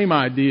the same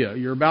idea.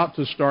 You're about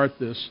to start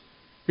this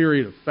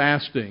period of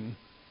fasting,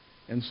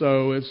 and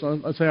so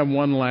let's have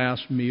one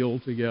last meal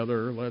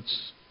together.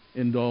 Let's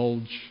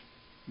indulge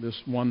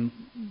this one.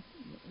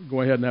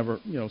 Go ahead and have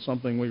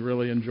something we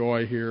really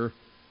enjoy here,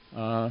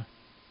 and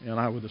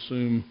I would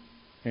assume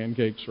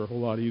pancakes are a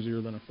whole lot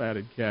easier than a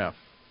fatted calf.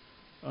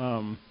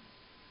 I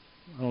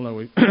don't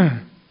know.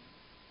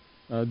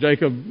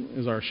 Jacob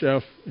is our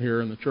chef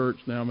here in the church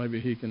now. Maybe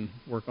he can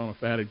work on a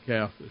fatted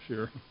calf this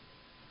year.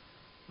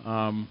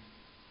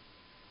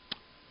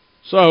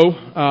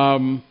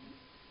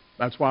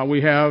 That's why we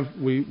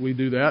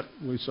do that.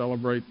 We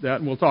celebrate that,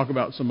 and we'll talk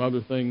about some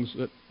other things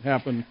that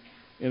happen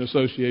in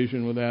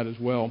association with that as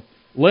well.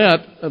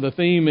 Lent, the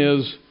theme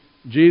is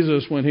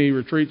Jesus when he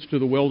retreats to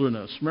the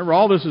wilderness. Remember,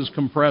 all this is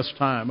compressed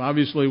time.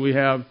 Obviously, we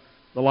have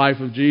the life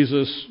of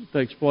Jesus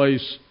takes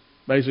place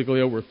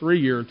basically over a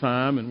 3-year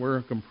time, and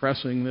we're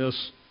compressing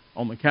this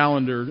on the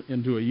calendar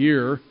into a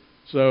year.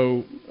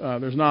 So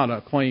there's not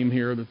a claim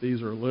here that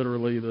these are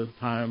literally the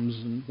times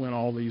and when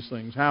all these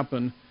things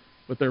happen,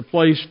 but they're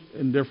placed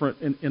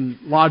in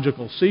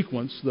logical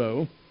sequence,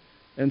 though.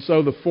 And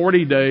so the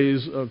 40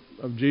 days of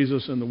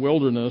Jesus in the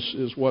wilderness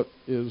is what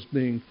is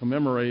being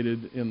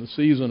commemorated in the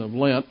season of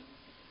Lent.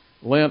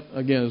 Lent,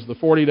 again, is the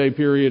 40-day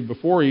period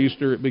before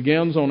Easter. It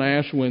begins on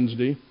Ash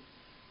Wednesday.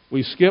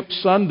 We skip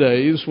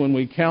Sundays when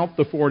we count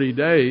the 40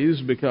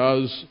 days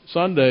because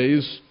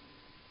Sundays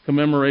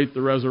commemorate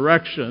the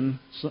resurrection.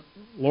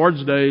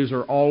 Lord's days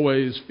are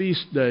always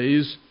feast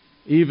days,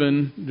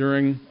 even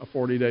during a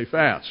 40-day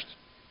fast.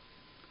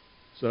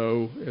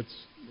 So it's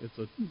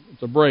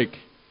a break.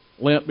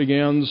 Lent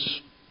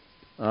begins,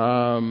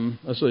 Lent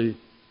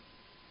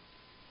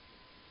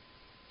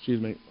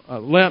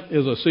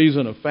is a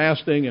season of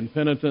fasting and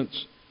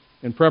penitence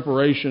in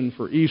preparation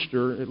for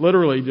Easter. It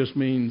literally just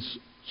means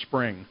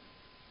spring.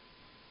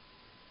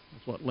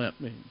 That's what Lent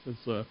means.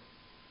 It's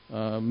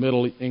a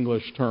Middle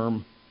English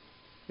term.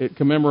 It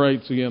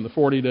commemorates, again, the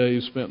 40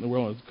 days spent in the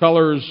wilderness.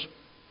 Colors,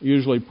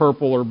 usually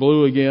purple or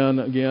blue again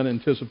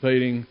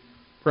anticipating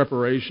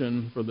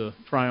preparation for the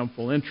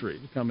triumphal entry,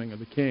 the coming of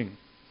the King.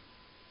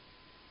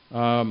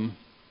 Now,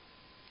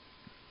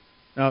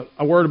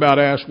 a word about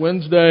Ash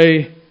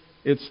Wednesday.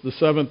 It's the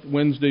 7th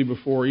Wednesday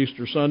before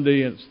Easter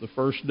Sunday, and it's the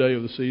first day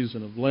of the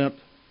season of Lent.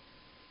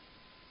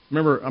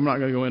 Remember, I'm not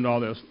going to go into all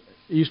this.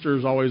 Easter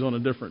is always on a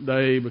different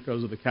day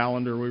because of the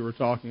calendar we were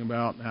talking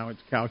about and how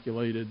it's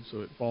calculated,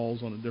 so it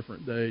falls on a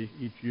different day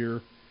each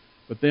year.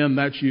 But then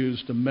that's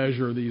used to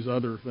measure these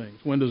other things.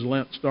 When does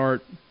Lent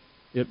start?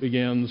 It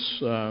begins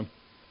on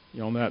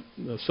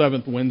the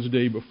 7th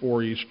Wednesday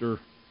before Easter,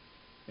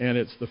 and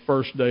it's the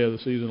first day of the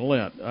season of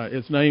Lent.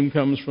 Its name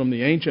comes from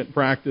the ancient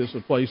practice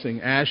of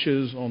placing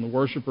ashes on the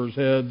worshipers'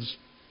 heads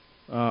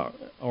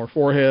or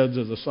foreheads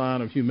as a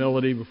sign of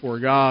humility before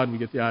God. We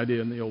get the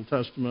idea in the Old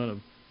Testament of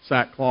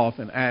sackcloth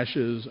and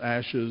ashes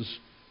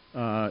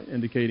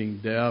indicating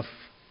death,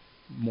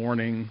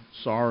 mourning,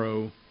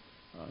 sorrow,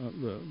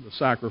 the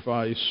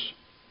sacrifice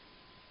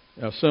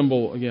a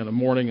symbol, again, of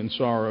mourning and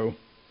sorrow.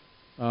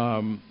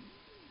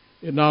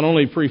 It not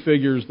only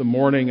prefigures the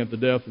mourning at the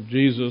death of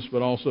Jesus,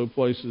 but also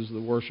places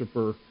the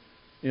worshiper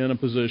in a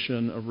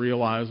position of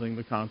realizing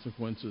the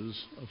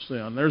consequences of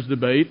sin. There's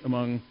debate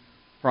among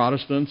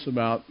Protestants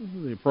about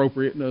the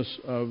appropriateness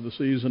of the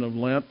season of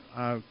Lent.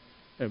 I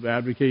have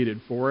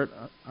advocated for it.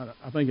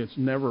 I think it's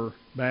never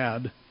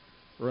bad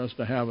for us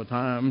to have a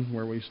time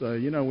where we say,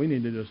 we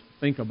need to just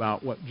think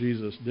about what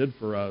Jesus did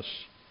for us,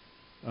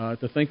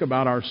 to think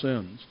about our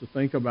sins, to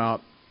think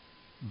about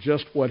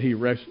just what He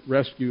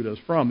rescued us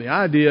from. The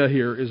idea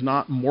here is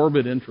not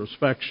morbid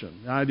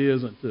introspection. The idea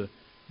isn't to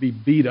be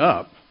beat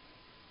up,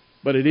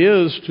 but it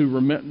is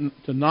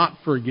to not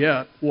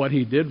forget what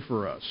He did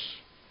for us.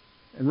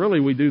 And really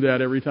we do that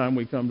every time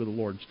we come to the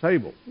Lord's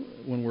table.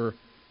 When we're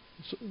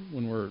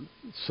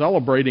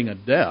celebrating a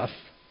death,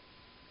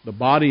 the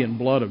body and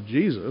blood of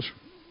Jesus,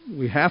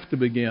 we have to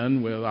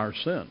begin with our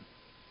sin.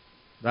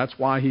 That's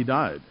why He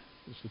died,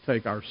 is to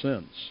take our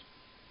sins.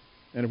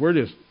 And if we're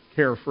just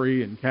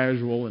carefree and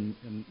casual and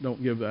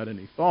don't give that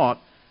any thought,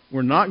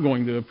 we're not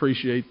going to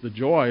appreciate the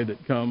joy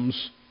that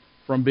comes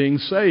from being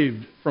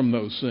saved from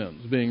those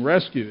sins, being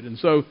rescued. And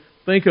so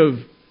think of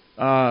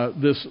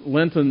this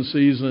Lenten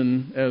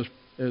season as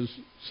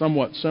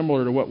somewhat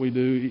similar to what we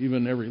do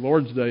even every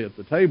Lord's Day at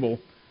the table,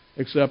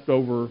 except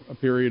over a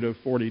period of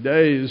 40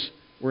 days.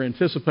 We're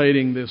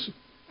anticipating this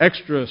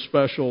extra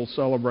special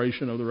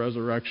celebration of the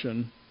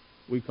resurrection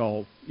we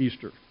call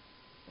Easter,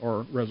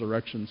 or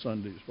Resurrection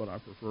Sunday is what I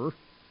prefer.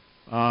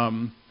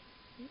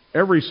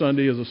 Every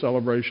Sunday is a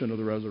celebration of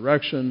the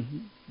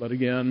resurrection, but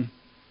again,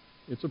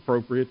 it's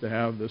appropriate to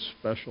have this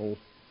special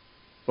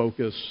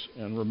focus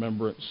and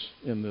remembrance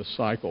in this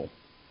cycle.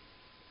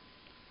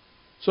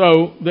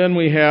 So then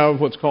we have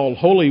what's called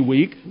Holy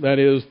Week, that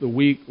is the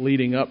week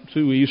leading up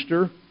to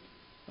Easter.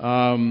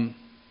 The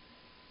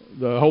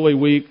Holy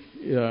Week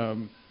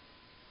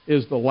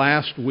is the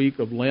last week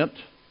of Lent.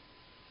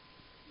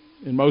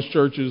 In most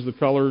churches, the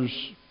colors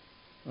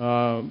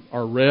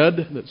are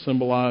red, that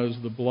symbolize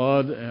the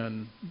blood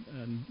and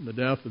the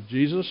death of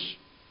Jesus.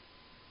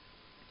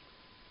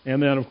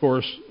 And then, of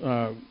course,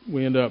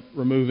 we end up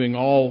removing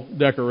all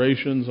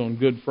decorations on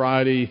Good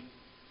Friday,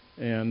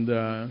 and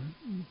the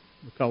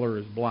color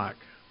is black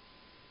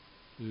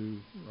to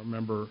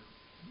remember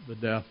the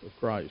death of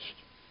Christ.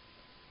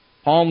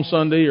 Palm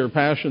Sunday or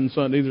Passion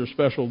Sunday, these are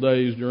special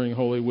days during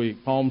Holy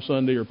Week. Palm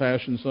Sunday or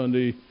Passion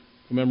Sunday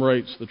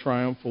commemorates the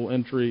triumphal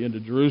entry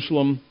into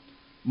Jerusalem.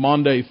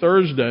 Maundy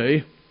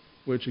Thursday,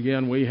 which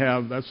again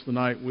that's the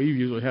night we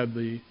usually have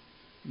the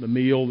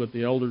meal that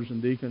the elders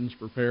and deacons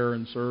prepare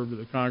and serve to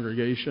the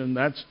congregation.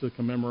 That's to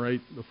commemorate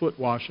the foot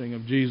washing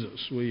of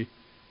Jesus. We,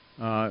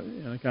 in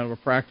a kind of a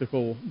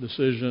practical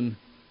decision,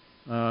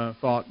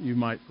 thought you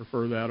might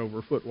prefer that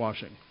over foot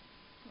washing,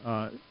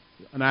 an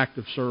act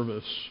of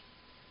service.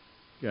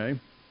 Okay,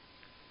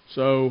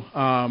 so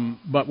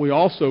but we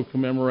also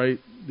commemorate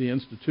the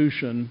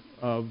institution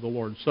of the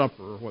Lord's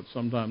Supper, or what's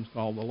sometimes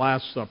called the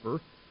Last Supper.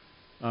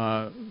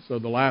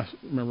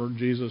 Remember,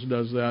 Jesus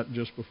does that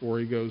just before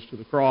He goes to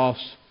the cross,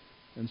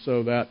 and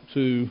so that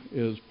too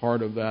is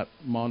part of that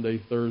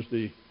Maundy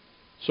Thursday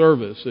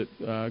service. It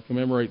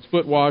commemorates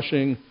foot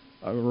washing,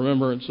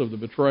 remembrance of the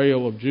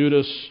betrayal of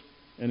Judas,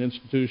 and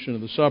institution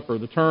of the supper.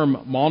 The term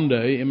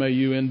Maundy,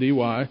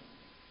 M-A-U-N-D-Y,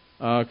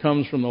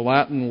 comes from the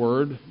Latin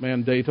word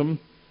mandatum,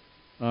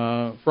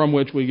 from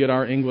which we get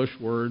our English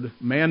word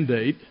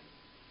mandate,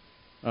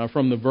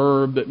 from the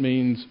verb that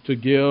means to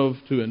give,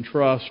 to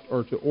entrust,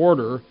 or to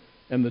order.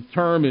 And the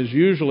term is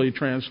usually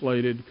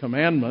translated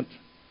commandment.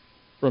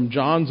 From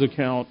John's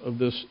account of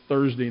this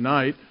Thursday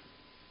night,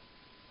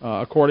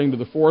 according to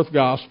the fourth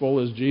gospel,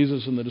 as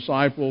Jesus and the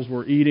disciples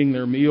were eating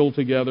their meal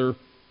together,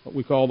 what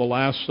we call the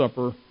Last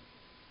Supper,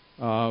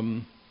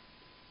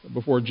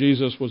 before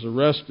Jesus was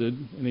arrested,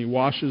 and He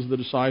washes the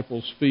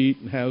disciples' feet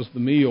and has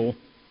the meal.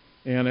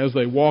 And as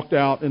they walked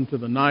out into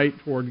the night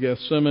toward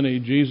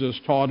Gethsemane, Jesus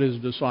taught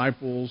His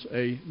disciples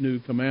a new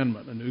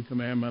commandment. A new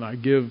commandment I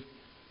give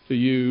to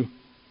you,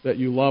 that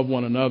you love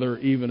one another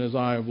even as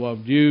I have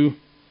loved you.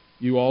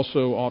 You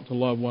also ought to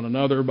love one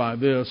another. By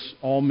this,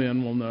 all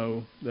men will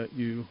know that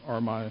you are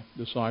my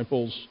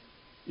disciples,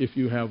 if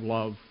you have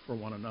love for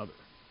one another.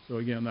 So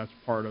again, that's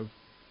part of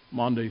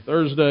Maundy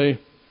Thursday.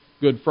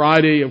 Good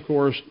Friday, of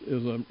course,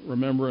 is a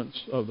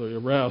remembrance of the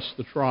arrest,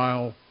 the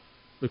trial,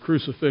 the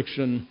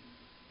crucifixion,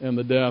 and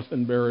the death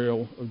and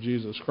burial of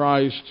Jesus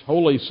Christ.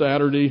 Holy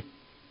Saturday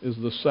is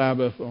the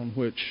Sabbath on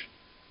which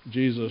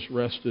Jesus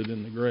rested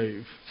in the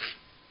grave.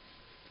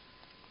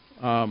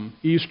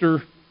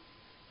 Easter,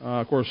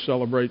 of course,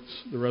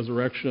 celebrates the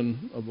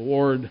resurrection of the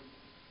Lord.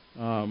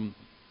 The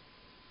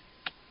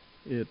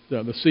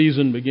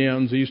season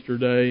begins Easter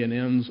Day and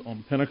ends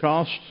on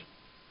Pentecost.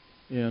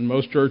 In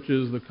most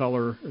churches, the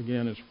color,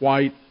 again, is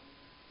white,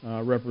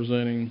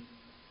 representing,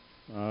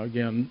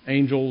 again,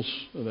 angels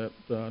that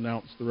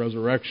announce the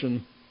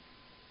resurrection.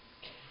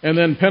 And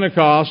then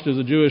Pentecost is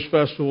a Jewish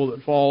festival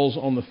that falls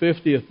on the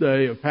 50th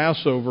day of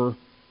Passover,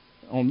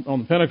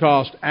 on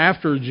Pentecost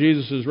after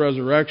Jesus'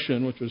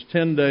 resurrection, which was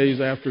 10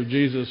 days after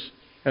Jesus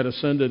had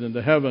ascended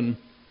into heaven,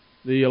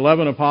 the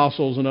 11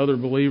 apostles and other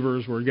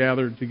believers were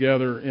gathered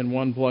together in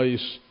one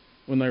place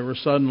when they were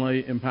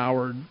suddenly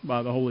empowered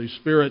by the Holy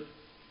Spirit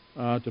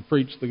to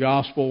preach the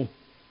gospel.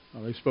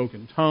 They spoke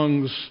in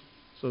tongues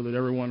so that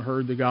everyone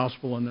heard the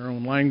gospel in their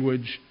own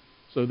language.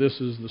 So this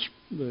is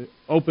the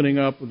opening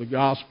up of the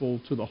gospel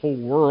to the whole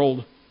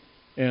world.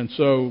 And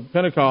so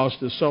Pentecost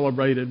is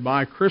celebrated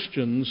by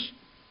Christians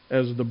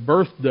as the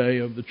birthday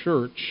of the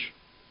church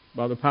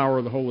by the power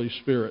of the Holy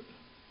Spirit.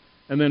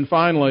 And then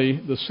finally,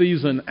 the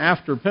season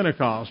after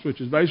Pentecost,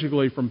 which is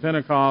basically from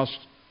Pentecost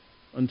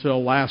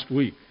until last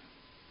week,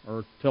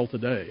 or till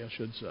today, I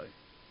should say.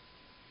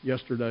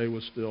 Yesterday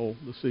was still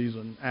the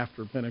season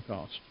after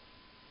Pentecost.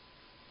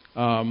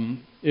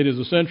 It is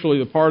essentially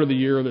the part of the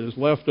year that is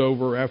left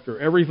over after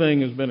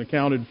everything has been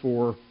accounted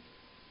for,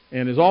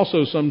 and is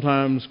also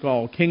sometimes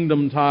called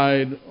Kingdom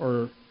Tide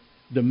or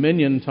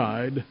Dominion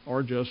Tide,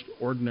 or just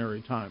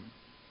ordinary time.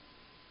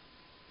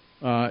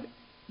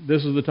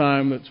 This is the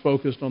time that's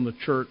focused on the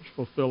church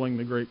fulfilling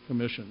the Great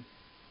Commission.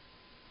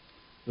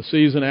 The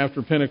season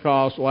after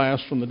Pentecost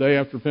lasts from the day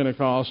after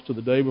Pentecost to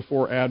the day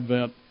before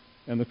Advent,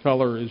 and the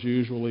color is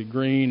usually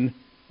green,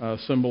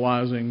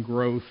 symbolizing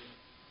growth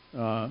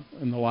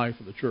in the life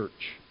of the church.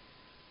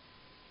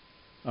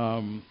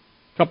 A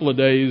couple of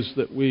days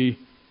that we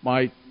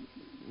might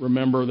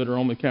remember that are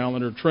on the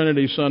calendar.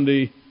 Trinity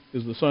Sunday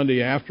is the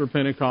Sunday after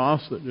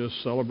Pentecost that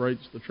just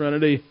celebrates the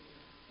Trinity.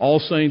 All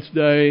Saints'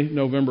 Day,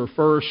 November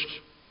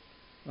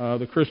 1st,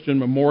 the Christian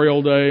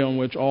Memorial Day on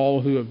which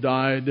all who have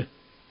died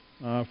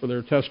for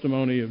their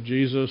testimony of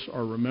Jesus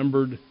are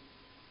remembered.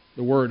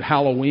 The word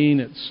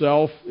Halloween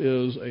itself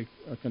is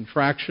a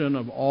contraction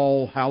of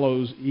All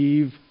Hallows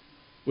Eve,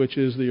 which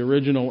is the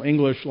original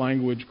English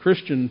language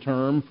Christian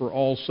term for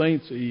All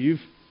Saints' Eve.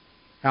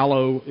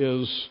 Hallow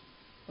is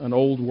an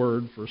old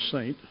word for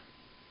saint.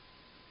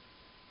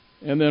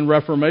 And then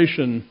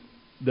Reformation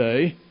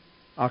Day,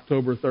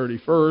 October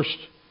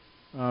 31st,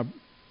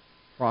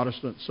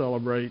 Protestants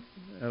celebrate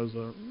as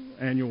an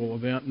annual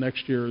event.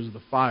 Next year is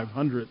the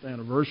 500th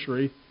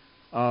anniversary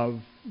of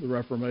the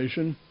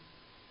Reformation.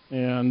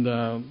 And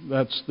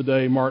that's the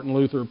day Martin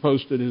Luther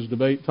posted his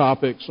debate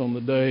topics on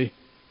the day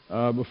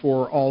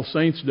before All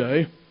Saints'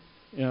 Day,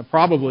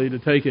 probably to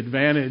take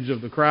advantage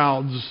of the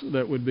crowds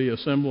that would be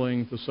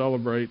assembling to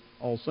celebrate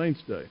All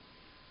Saints' Day.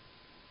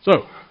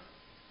 So,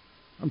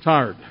 I'm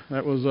tired.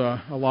 That was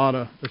a lot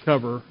to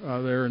cover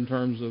there in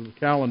terms of the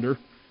calendar.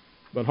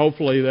 But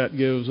hopefully that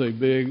gives a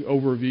big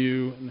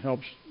overview and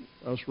helps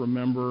us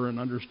remember and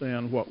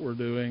understand what we're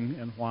doing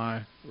and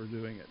why we're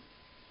doing it.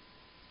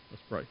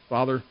 Let's pray.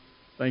 Father,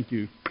 thank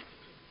you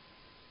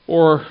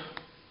for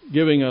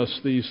giving us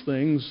these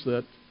things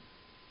that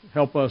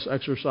help us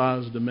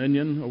exercise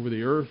dominion over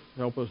the earth,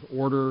 help us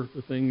order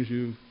the things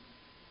you've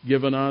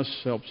given us,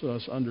 helps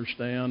us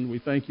understand. We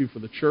thank you for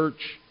the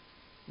church.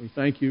 We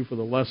thank you for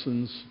the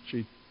lessons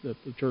that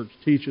the church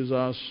teaches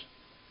us.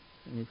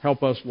 And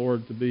help us,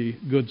 Lord, to be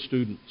good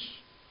students,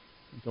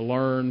 and to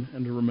learn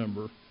and to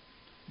remember.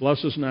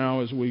 Bless us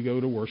now as we go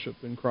to worship.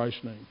 In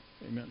Christ's name,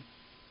 amen.